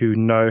who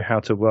know how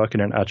to work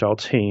in an agile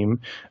team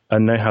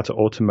and know how to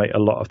automate a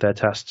lot of their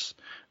tests.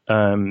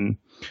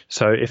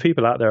 So if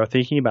people out there are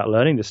thinking about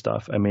learning this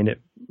stuff, I mean,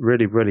 it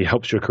really, really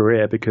helps your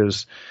career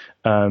because,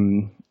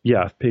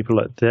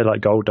 they're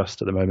like gold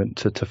dust at the moment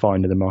to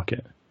find in the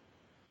market.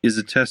 Is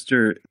a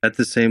tester at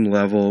the same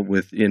level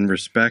in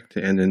respect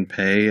and in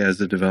pay as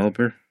a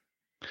developer?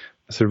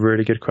 That's a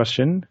really good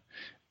question.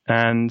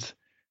 And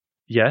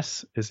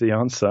yes is the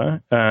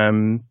answer.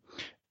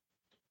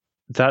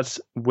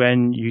 That's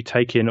when you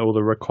take in all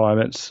the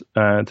requirements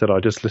that I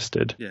just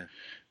listed.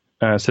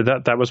 Yeah. So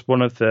that was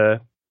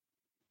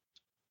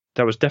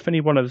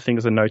definitely one of the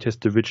things I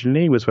noticed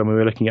originally, was when we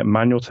were looking at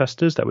manual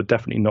testers. That would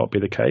definitely not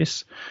be the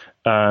case.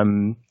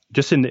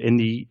 Just in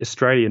the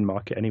Australian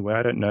market anyway.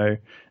 I don't know.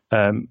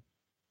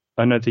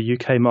 I know the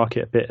UK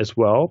market a bit as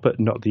well, but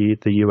not the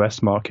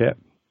US market.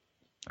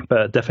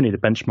 But definitely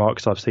the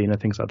benchmarks I've seen and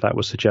things like that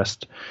would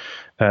suggest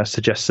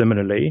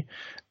similarly.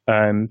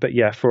 But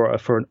yeah, for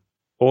an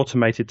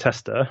automated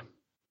tester,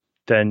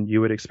 then you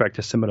would expect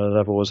a similar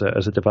level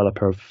as a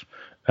developer of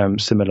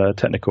similar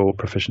technical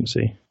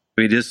proficiency.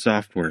 It is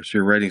software, so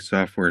you're writing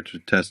software to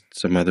test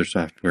some other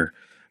software,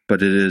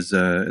 but it's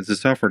a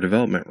software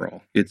development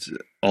role. It's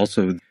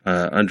also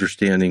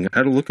understanding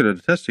how to look at a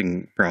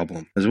testing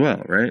problem as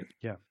well, right?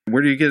 Yeah.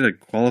 Where do you get a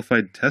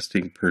qualified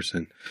testing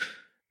person?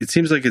 It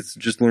seems like it's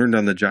just learned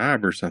on the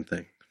job or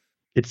something.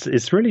 It's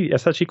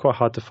actually quite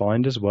hard to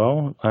find as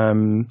well.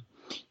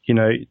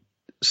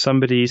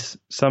 Somebody's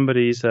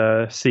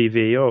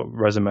CV or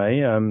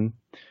resume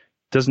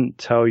doesn't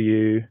tell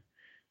you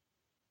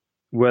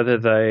whether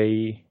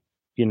they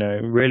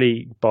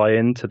really buy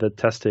into the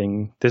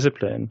testing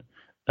discipline.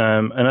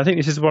 And I think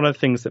this is one of the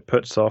things that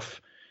puts off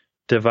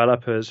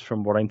developers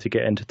from wanting to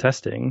get into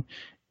testing,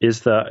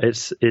 is that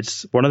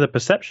it's one of the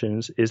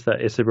perceptions is that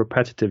it's a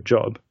repetitive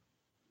job.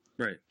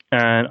 Right.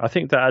 And I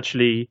think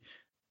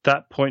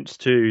that points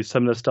to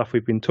some of the stuff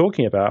we've been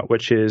talking about,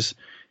 which is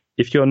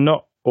if you're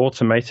not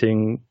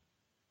automating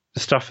the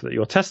stuff that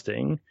you're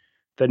testing,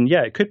 then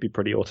yeah, it could be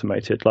pretty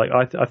automated. Like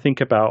I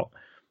think about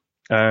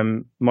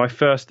my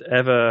first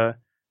ever,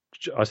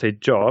 I say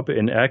job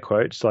in air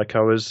quotes, like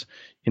I was,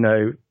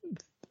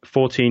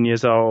 14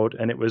 years old,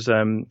 and it was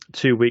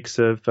 2 weeks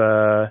of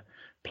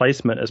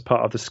placement as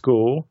part of the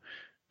school.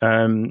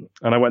 And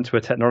I went to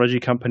a technology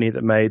company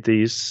that made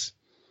these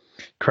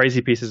crazy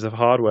pieces of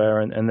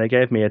hardware, and they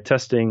gave me a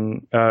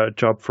testing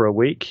job for a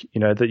week,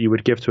 that you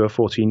would give to a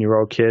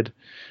 14-year-old kid,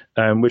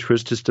 which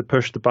was just to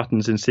push the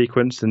buttons in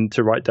sequence and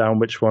to write down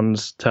which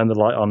ones turned the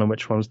light on and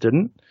which ones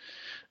didn't.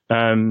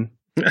 And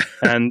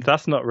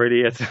that's not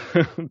really a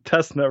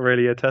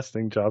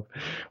testing job.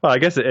 Well, I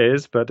guess it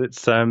is, but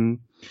it's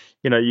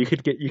you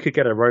could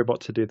get a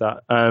robot to do that.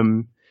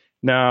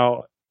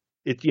 Now,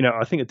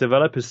 I think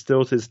developers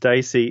still to this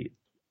day see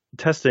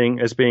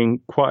testing as being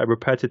quite a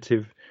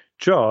repetitive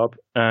job,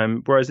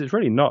 whereas it's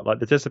really not. Like,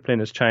 the discipline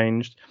has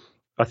changed.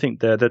 I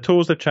think the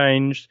tools have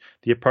changed,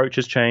 the approach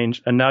has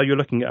changed, and now you're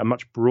looking at a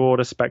much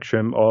broader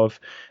spectrum of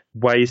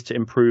ways to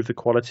improve the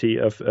quality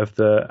of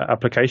the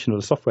application of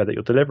the software that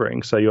you're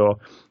delivering. So you're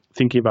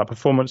thinking about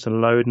performance and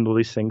load and all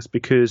these things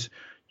because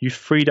you've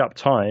freed up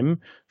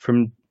time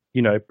from,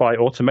 by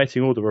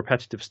automating all the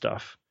repetitive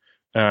stuff.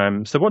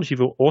 So once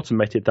you've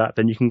automated that,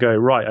 then you can go,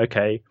 right,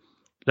 okay,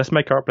 let's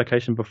make our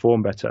application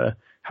perform better.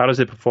 How does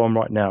it perform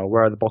right now?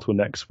 Where are the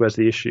bottlenecks? Where's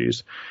the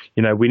issues?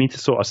 We need to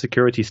sort our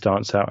security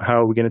stance out.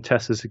 How are we going to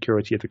test the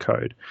security of the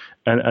code?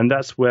 And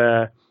that's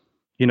where,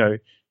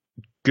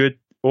 good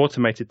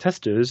automated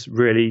testers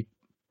really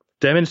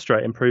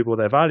demonstrate and prove all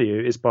their value,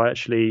 is by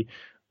actually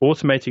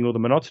automating all the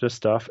monotonous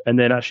stuff and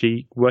then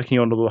actually working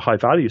on all the high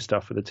value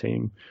stuff for the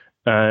team,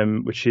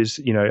 which is,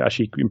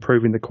 actually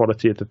improving the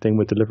quality of the thing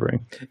we're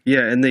delivering.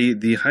 Yeah. And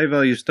the high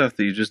value stuff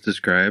that you just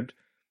described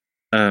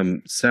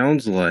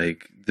sounds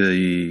like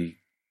the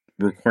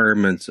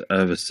requirements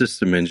of a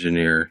system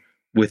engineer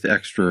with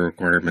extra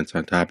requirements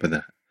on top of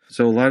that.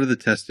 So a lot of the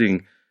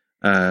testing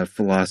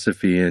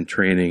philosophy and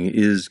training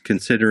is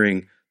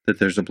considering that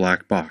there's a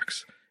black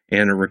box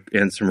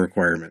and some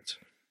requirements.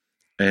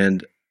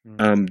 And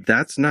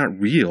that's not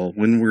real.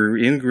 When we're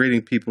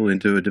integrating people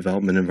into a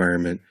development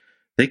environment,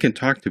 they can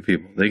talk to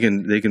people. They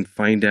can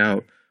find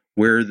out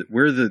where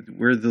the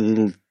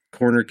little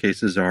corner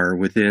cases are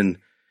within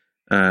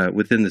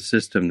the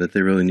system that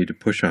they really need to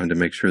push on to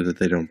make sure that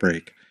they don't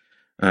break.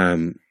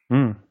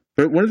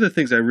 But one of the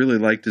things I really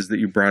liked is that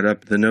you brought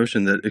up the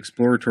notion that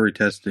exploratory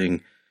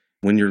testing,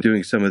 when you're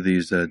doing some of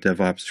these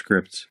DevOps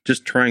scripts,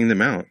 just trying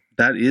them out,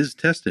 that is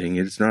testing.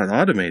 It's not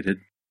automated.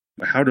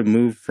 How to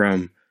move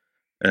from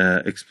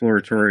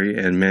exploratory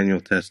and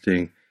manual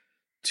testing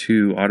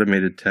to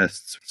automated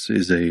tests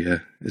is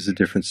a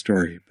different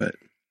story. But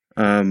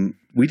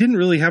we didn't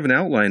really have an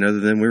outline other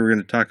than we were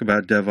going to talk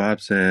about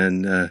DevOps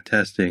and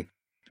testing.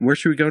 Where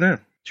should we go now?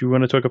 Do you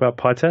want to talk about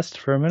PyTest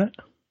for a minute?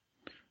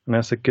 And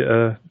that's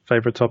a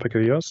favorite topic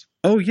of yours.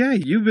 Oh, yeah.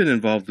 You've been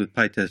involved with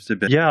PyTest a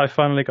bit. Yeah, I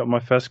finally got my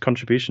first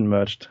contribution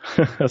merged.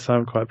 So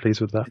I'm quite pleased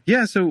with that.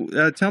 Yeah, so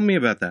tell me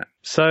about that.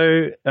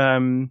 So,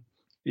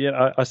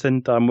 I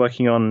said I'm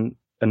working on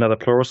another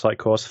Pluralsight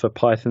course for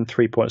Python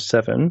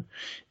 3.7.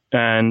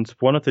 And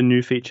one of the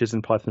new features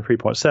in Python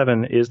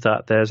 3.7 is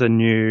that there's a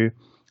new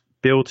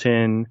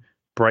built-in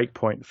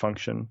breakpoint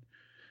function.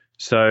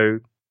 So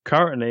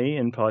currently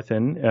in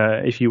Python,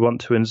 if you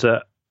want to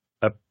insert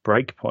a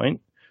breakpoint,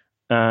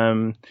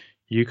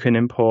 you can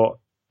import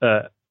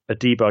a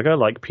debugger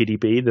like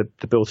PDB,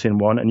 the built-in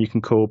one, and you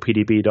can call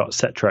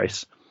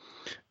pdb.setTrace.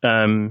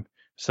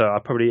 So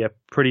probably a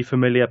pretty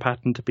familiar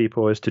pattern to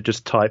people is to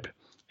just type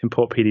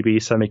import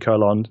PDB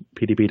semicolon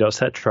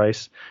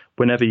pdb.setTrace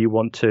whenever you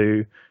want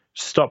to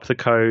stop the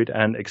code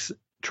and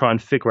try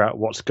and figure out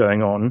what's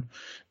going on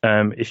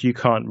if you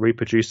can't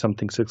reproduce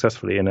something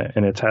successfully in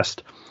a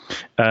test.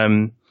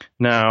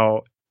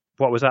 Now,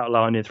 what was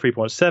outlined in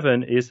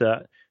 3.7 is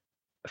that,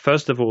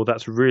 first of all,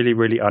 that's really,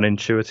 really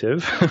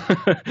unintuitive,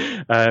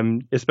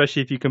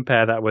 especially if you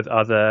compare that with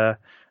other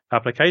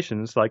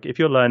applications. Like if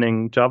you're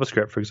learning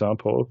JavaScript, for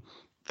example,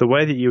 the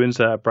way that you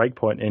insert a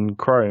breakpoint in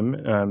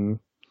Chrome,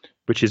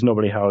 which is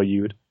normally how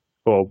you'd,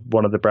 or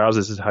one of the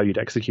browsers is how you'd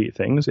execute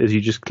things, is you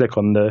just click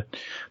on the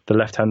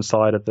left-hand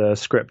side of the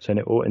script and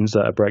it will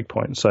insert a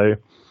breakpoint. So,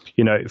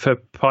 for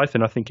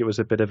Python, I think it was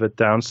a bit of a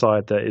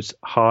downside that it's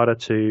harder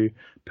to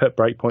put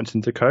breakpoints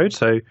into code.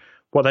 So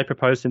what they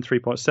proposed in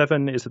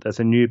 3.7 is that there's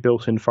a new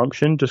built-in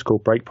function just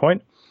called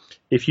breakpoint.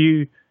 If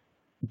you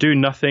do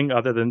nothing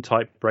other than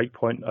type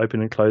breakpoint,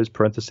 open and close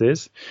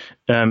parentheses,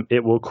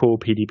 it will call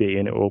PDB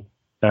and it will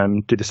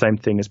do the same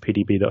thing as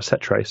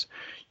pdb.setTrace.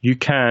 You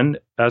can,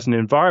 as an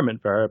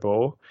environment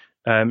variable,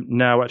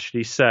 now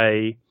actually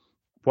say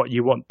what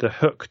you want the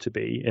hook to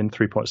be in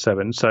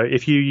 3.7. So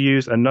if you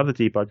use another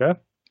debugger,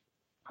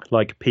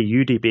 like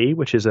PUDB,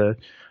 which is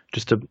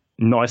just a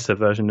nicer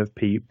version of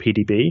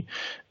PDB,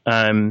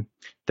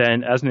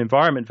 then as an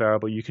environment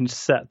variable, you can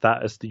set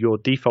that as your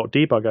default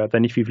debugger.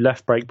 Then if you've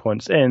left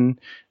breakpoints in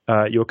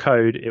your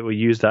code, it will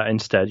use that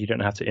instead. You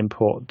don't have to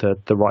import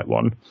the right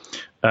one.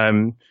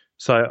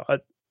 So I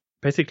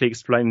basically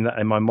explained that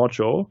in my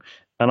module,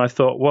 and I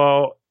thought,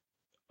 well,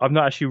 I've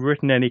not actually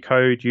written any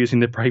code using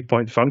the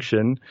breakpoint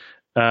function,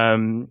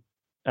 and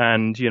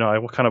I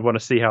kind of want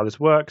to see how this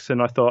works.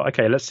 And I thought,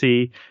 okay, let's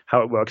see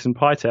how it works in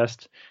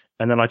PyTest.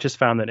 And then I just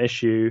found an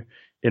issue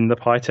in the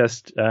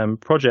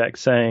PyTest project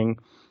saying,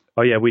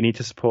 oh yeah, we need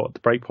to support the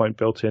breakpoint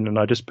built in. And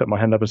I just put my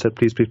hand up and said,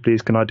 please,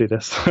 can I do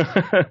this?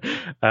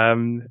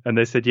 And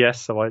they said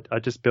yes. So I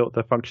just built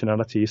the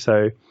functionality.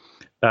 So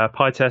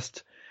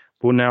PyTest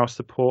will now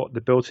support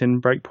the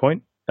built-in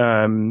breakpoint.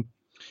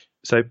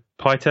 So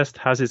PyTest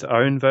has its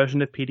own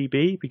version of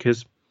PDB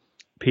because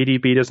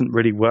PDB doesn't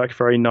really work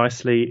very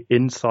nicely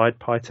inside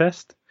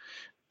PyTest.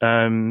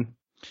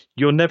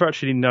 You'll never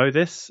actually know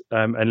this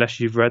unless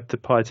you've read the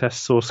PyTest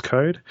source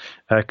code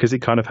because it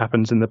kind of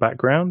happens in the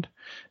background.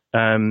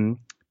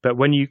 But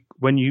when you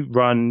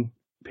run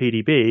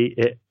PDB,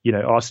 it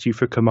asks you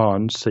for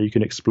commands so you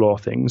can explore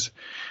things.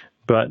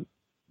 But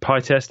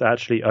PyTest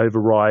actually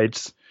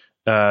overrides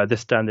the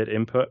standard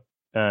input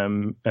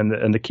and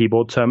the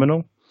keyboard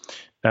terminal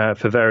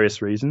for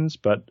various reasons.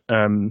 But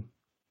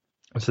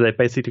so they've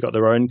basically got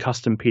their own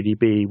custom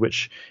PDB,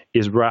 which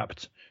is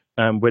wrapped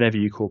whenever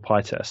you call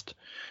PyTest.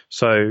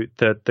 So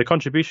the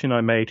contribution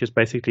I made is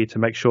basically to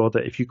make sure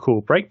that if you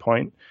call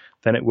breakpoint,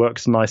 then it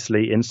works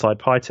nicely inside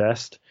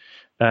PyTest.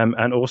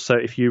 And also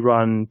if you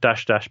run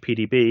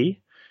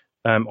 --PDB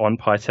on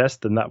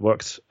PyTest, then that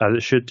works as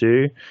it should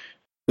do.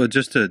 Well,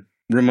 just to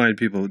remind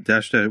people, what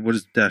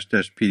is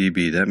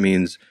 --PDB? That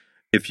means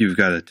if you've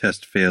got a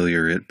test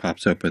failure, it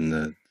pops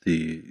open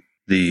the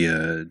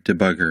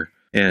debugger.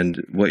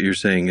 And what you're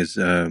saying is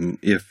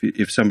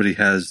if somebody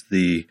has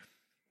the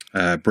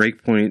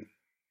breakpoint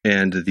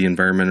and the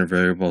environmental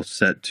variable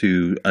set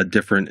to a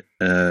different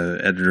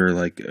editor,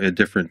 like a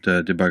different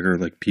debugger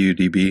like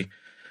PUDB,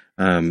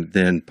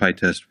 then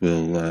PyTest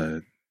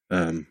will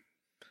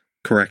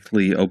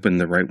correctly open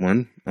the right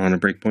one on a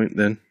breakpoint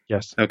then?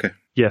 Yes. Okay.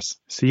 Yes.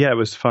 So yeah, it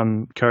was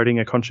fun coding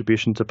a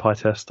contribution to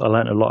PyTest. I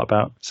learned a lot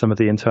about some of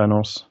the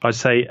internals. I'd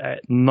say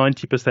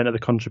 90% of the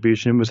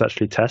contribution was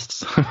actually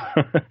tests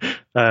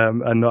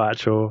and not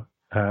actual,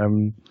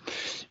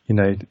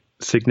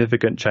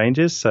 significant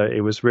changes. So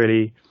it was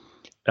really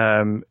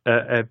ended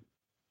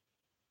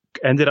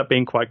up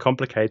being quite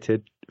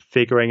complicated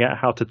figuring out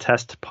how to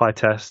test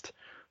PyTest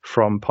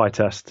from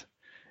PyTest,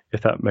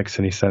 if that makes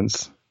any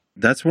sense.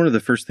 That's one of the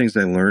first things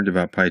I learned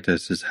about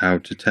PyTest is how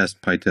to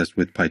test PyTest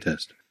with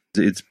PyTest.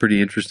 It's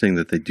pretty interesting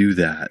that they do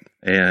that.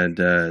 And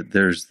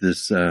there's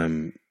this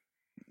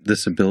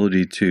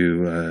ability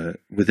to,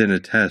 within a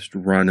test,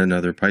 run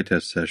another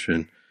PyTest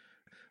session.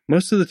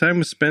 Most of the time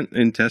was spent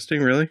in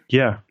testing, really?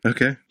 Yeah.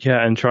 Okay.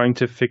 Yeah, and trying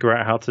to figure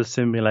out how to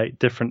simulate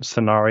different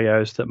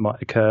scenarios that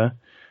might occur.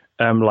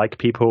 Like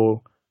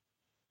people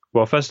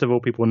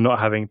not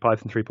having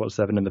Python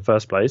 3.7 in the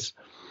first place.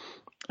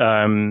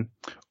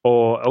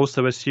 Or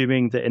also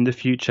assuming that in the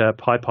future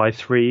PyPy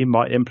 3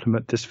 might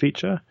implement this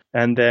feature.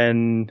 And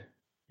then,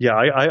 yeah,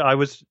 I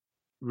was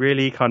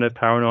really kind of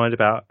paranoid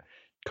about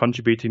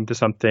contributing to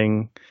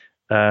something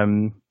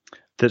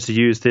that's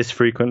used this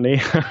frequently.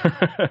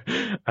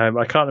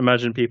 I can't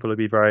imagine people would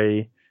be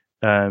very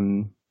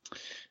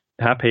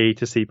happy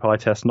to see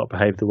PyTest not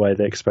behave the way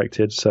they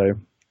expected. So,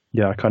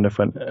 yeah, I kind of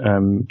went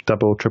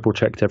double, triple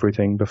checked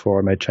everything before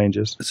I made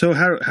changes. So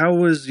how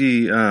was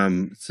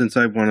the, since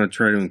I want to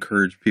try to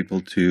encourage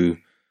people to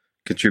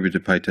contribute to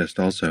PyTest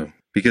also,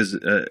 because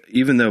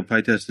even though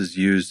PyTest is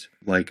used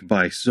like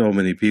by so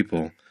many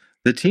people,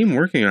 the team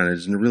working on it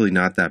is really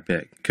not that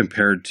big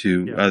compared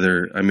to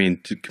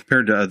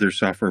compared to other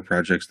software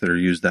projects that are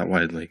used that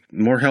widely.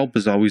 More help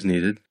is always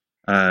needed.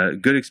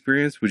 Good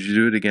experience. Would you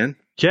do it again?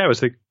 Yeah, it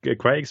was a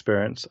great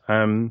experience.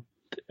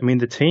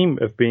 The team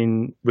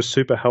was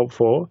super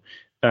helpful.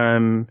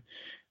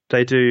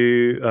 They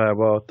do, I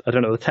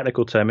don't know what the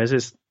technical term is.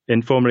 It's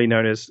informally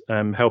known as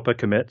helper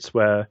commits,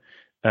 where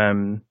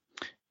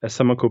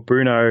someone called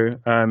Bruno,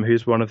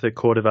 who's one of the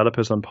core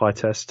developers on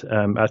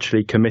PyTest,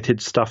 actually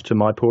committed stuff to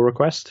my pull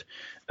request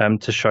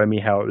to show me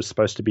how it was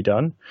supposed to be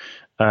done.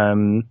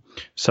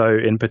 So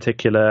in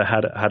particular,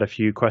 had a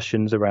few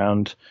questions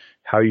around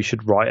how you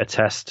should write a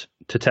test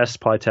to test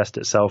PyTest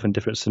itself in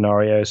different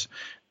scenarios.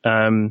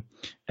 And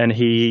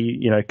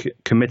he,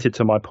 committed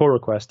to my pull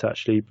request to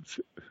actually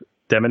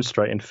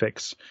demonstrate and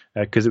fix,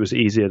 because it was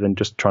easier than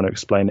just trying to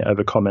explain it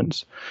over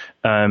comments.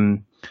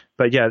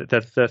 But yeah,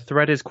 the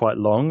thread is quite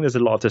long. There's a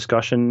lot of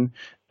discussion.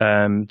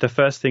 The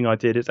first thing I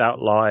did is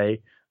outline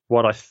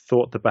what I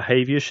thought the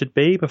behavior should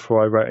be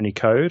before I wrote any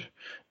code,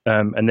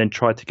 and then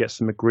tried to get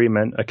some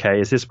agreement.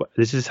 Okay,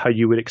 this is how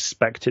you would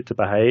expect it to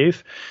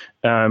behave?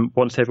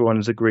 Once everyone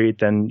has agreed,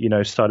 then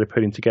started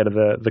putting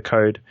together the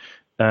code.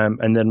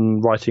 And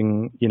then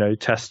writing,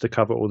 tests to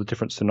cover all the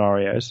different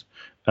scenarios.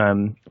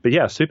 But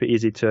yeah, super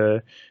easy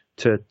to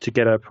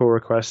get a pull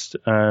request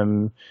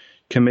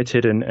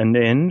committed and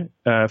in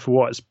for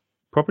what is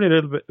probably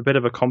a bit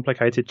of a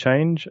complicated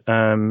change.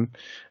 So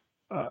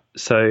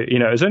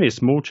it was only a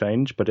small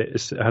change, but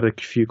it had a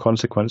few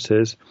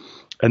consequences.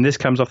 And this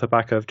comes off the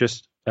back of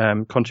just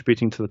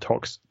contributing to the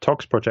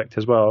TOX project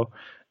as well.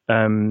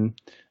 A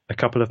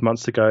couple of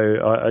months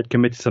ago, I'd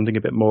committed something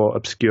a bit more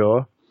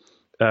obscure.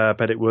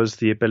 But it was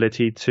the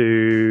ability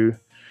to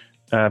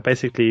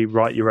basically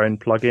write your own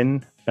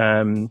plugin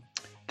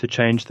to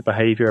change the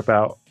behavior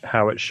about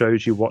how it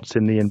shows you what's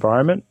in the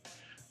environment,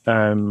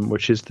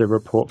 which is the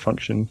report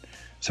function.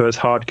 So it's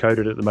hard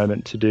coded at the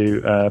moment to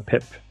do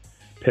pip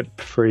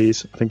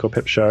freeze, I think, or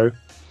pip show,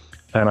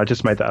 and I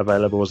just made that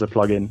available as a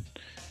plugin.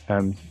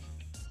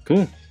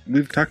 Cool.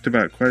 We've talked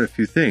about quite a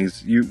few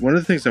things. One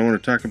of the things I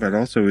want to talk about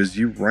also is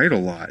you write a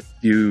lot.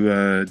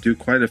 You do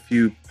quite a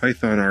few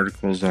Python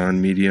articles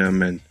on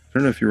Medium, and I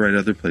don't know if you write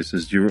other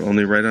places. Do you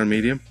only write on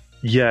Medium?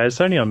 Yeah, it's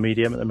only on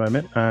Medium at the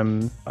moment.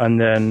 And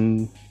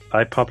then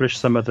I publish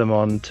some of them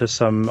onto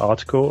some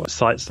article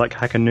sites like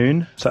Hacker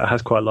Noon. So it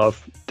has quite a lot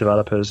of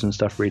developers and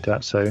stuff read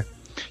that. So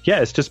yeah,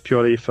 it's just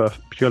purely for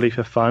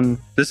fun.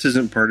 This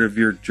isn't part of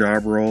your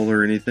job role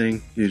or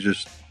anything? You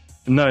just...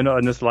 No, not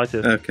in the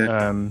slightest.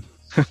 Okay.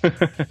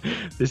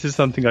 This is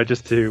something I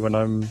just do when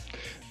I'm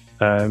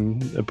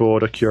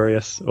bored or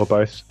curious, or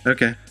both.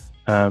 Okay.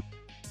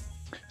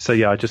 So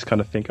yeah, I just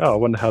kind of think, I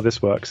wonder how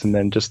this works, and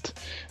then just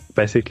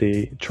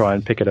basically try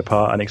and pick it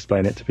apart and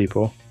explain it to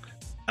people.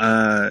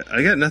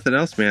 I got nothing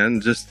else,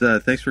 man. Just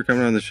thanks for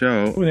coming on the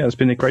show. Well, yeah, it's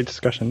been a great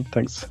discussion.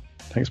 Thanks,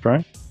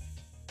 Brian.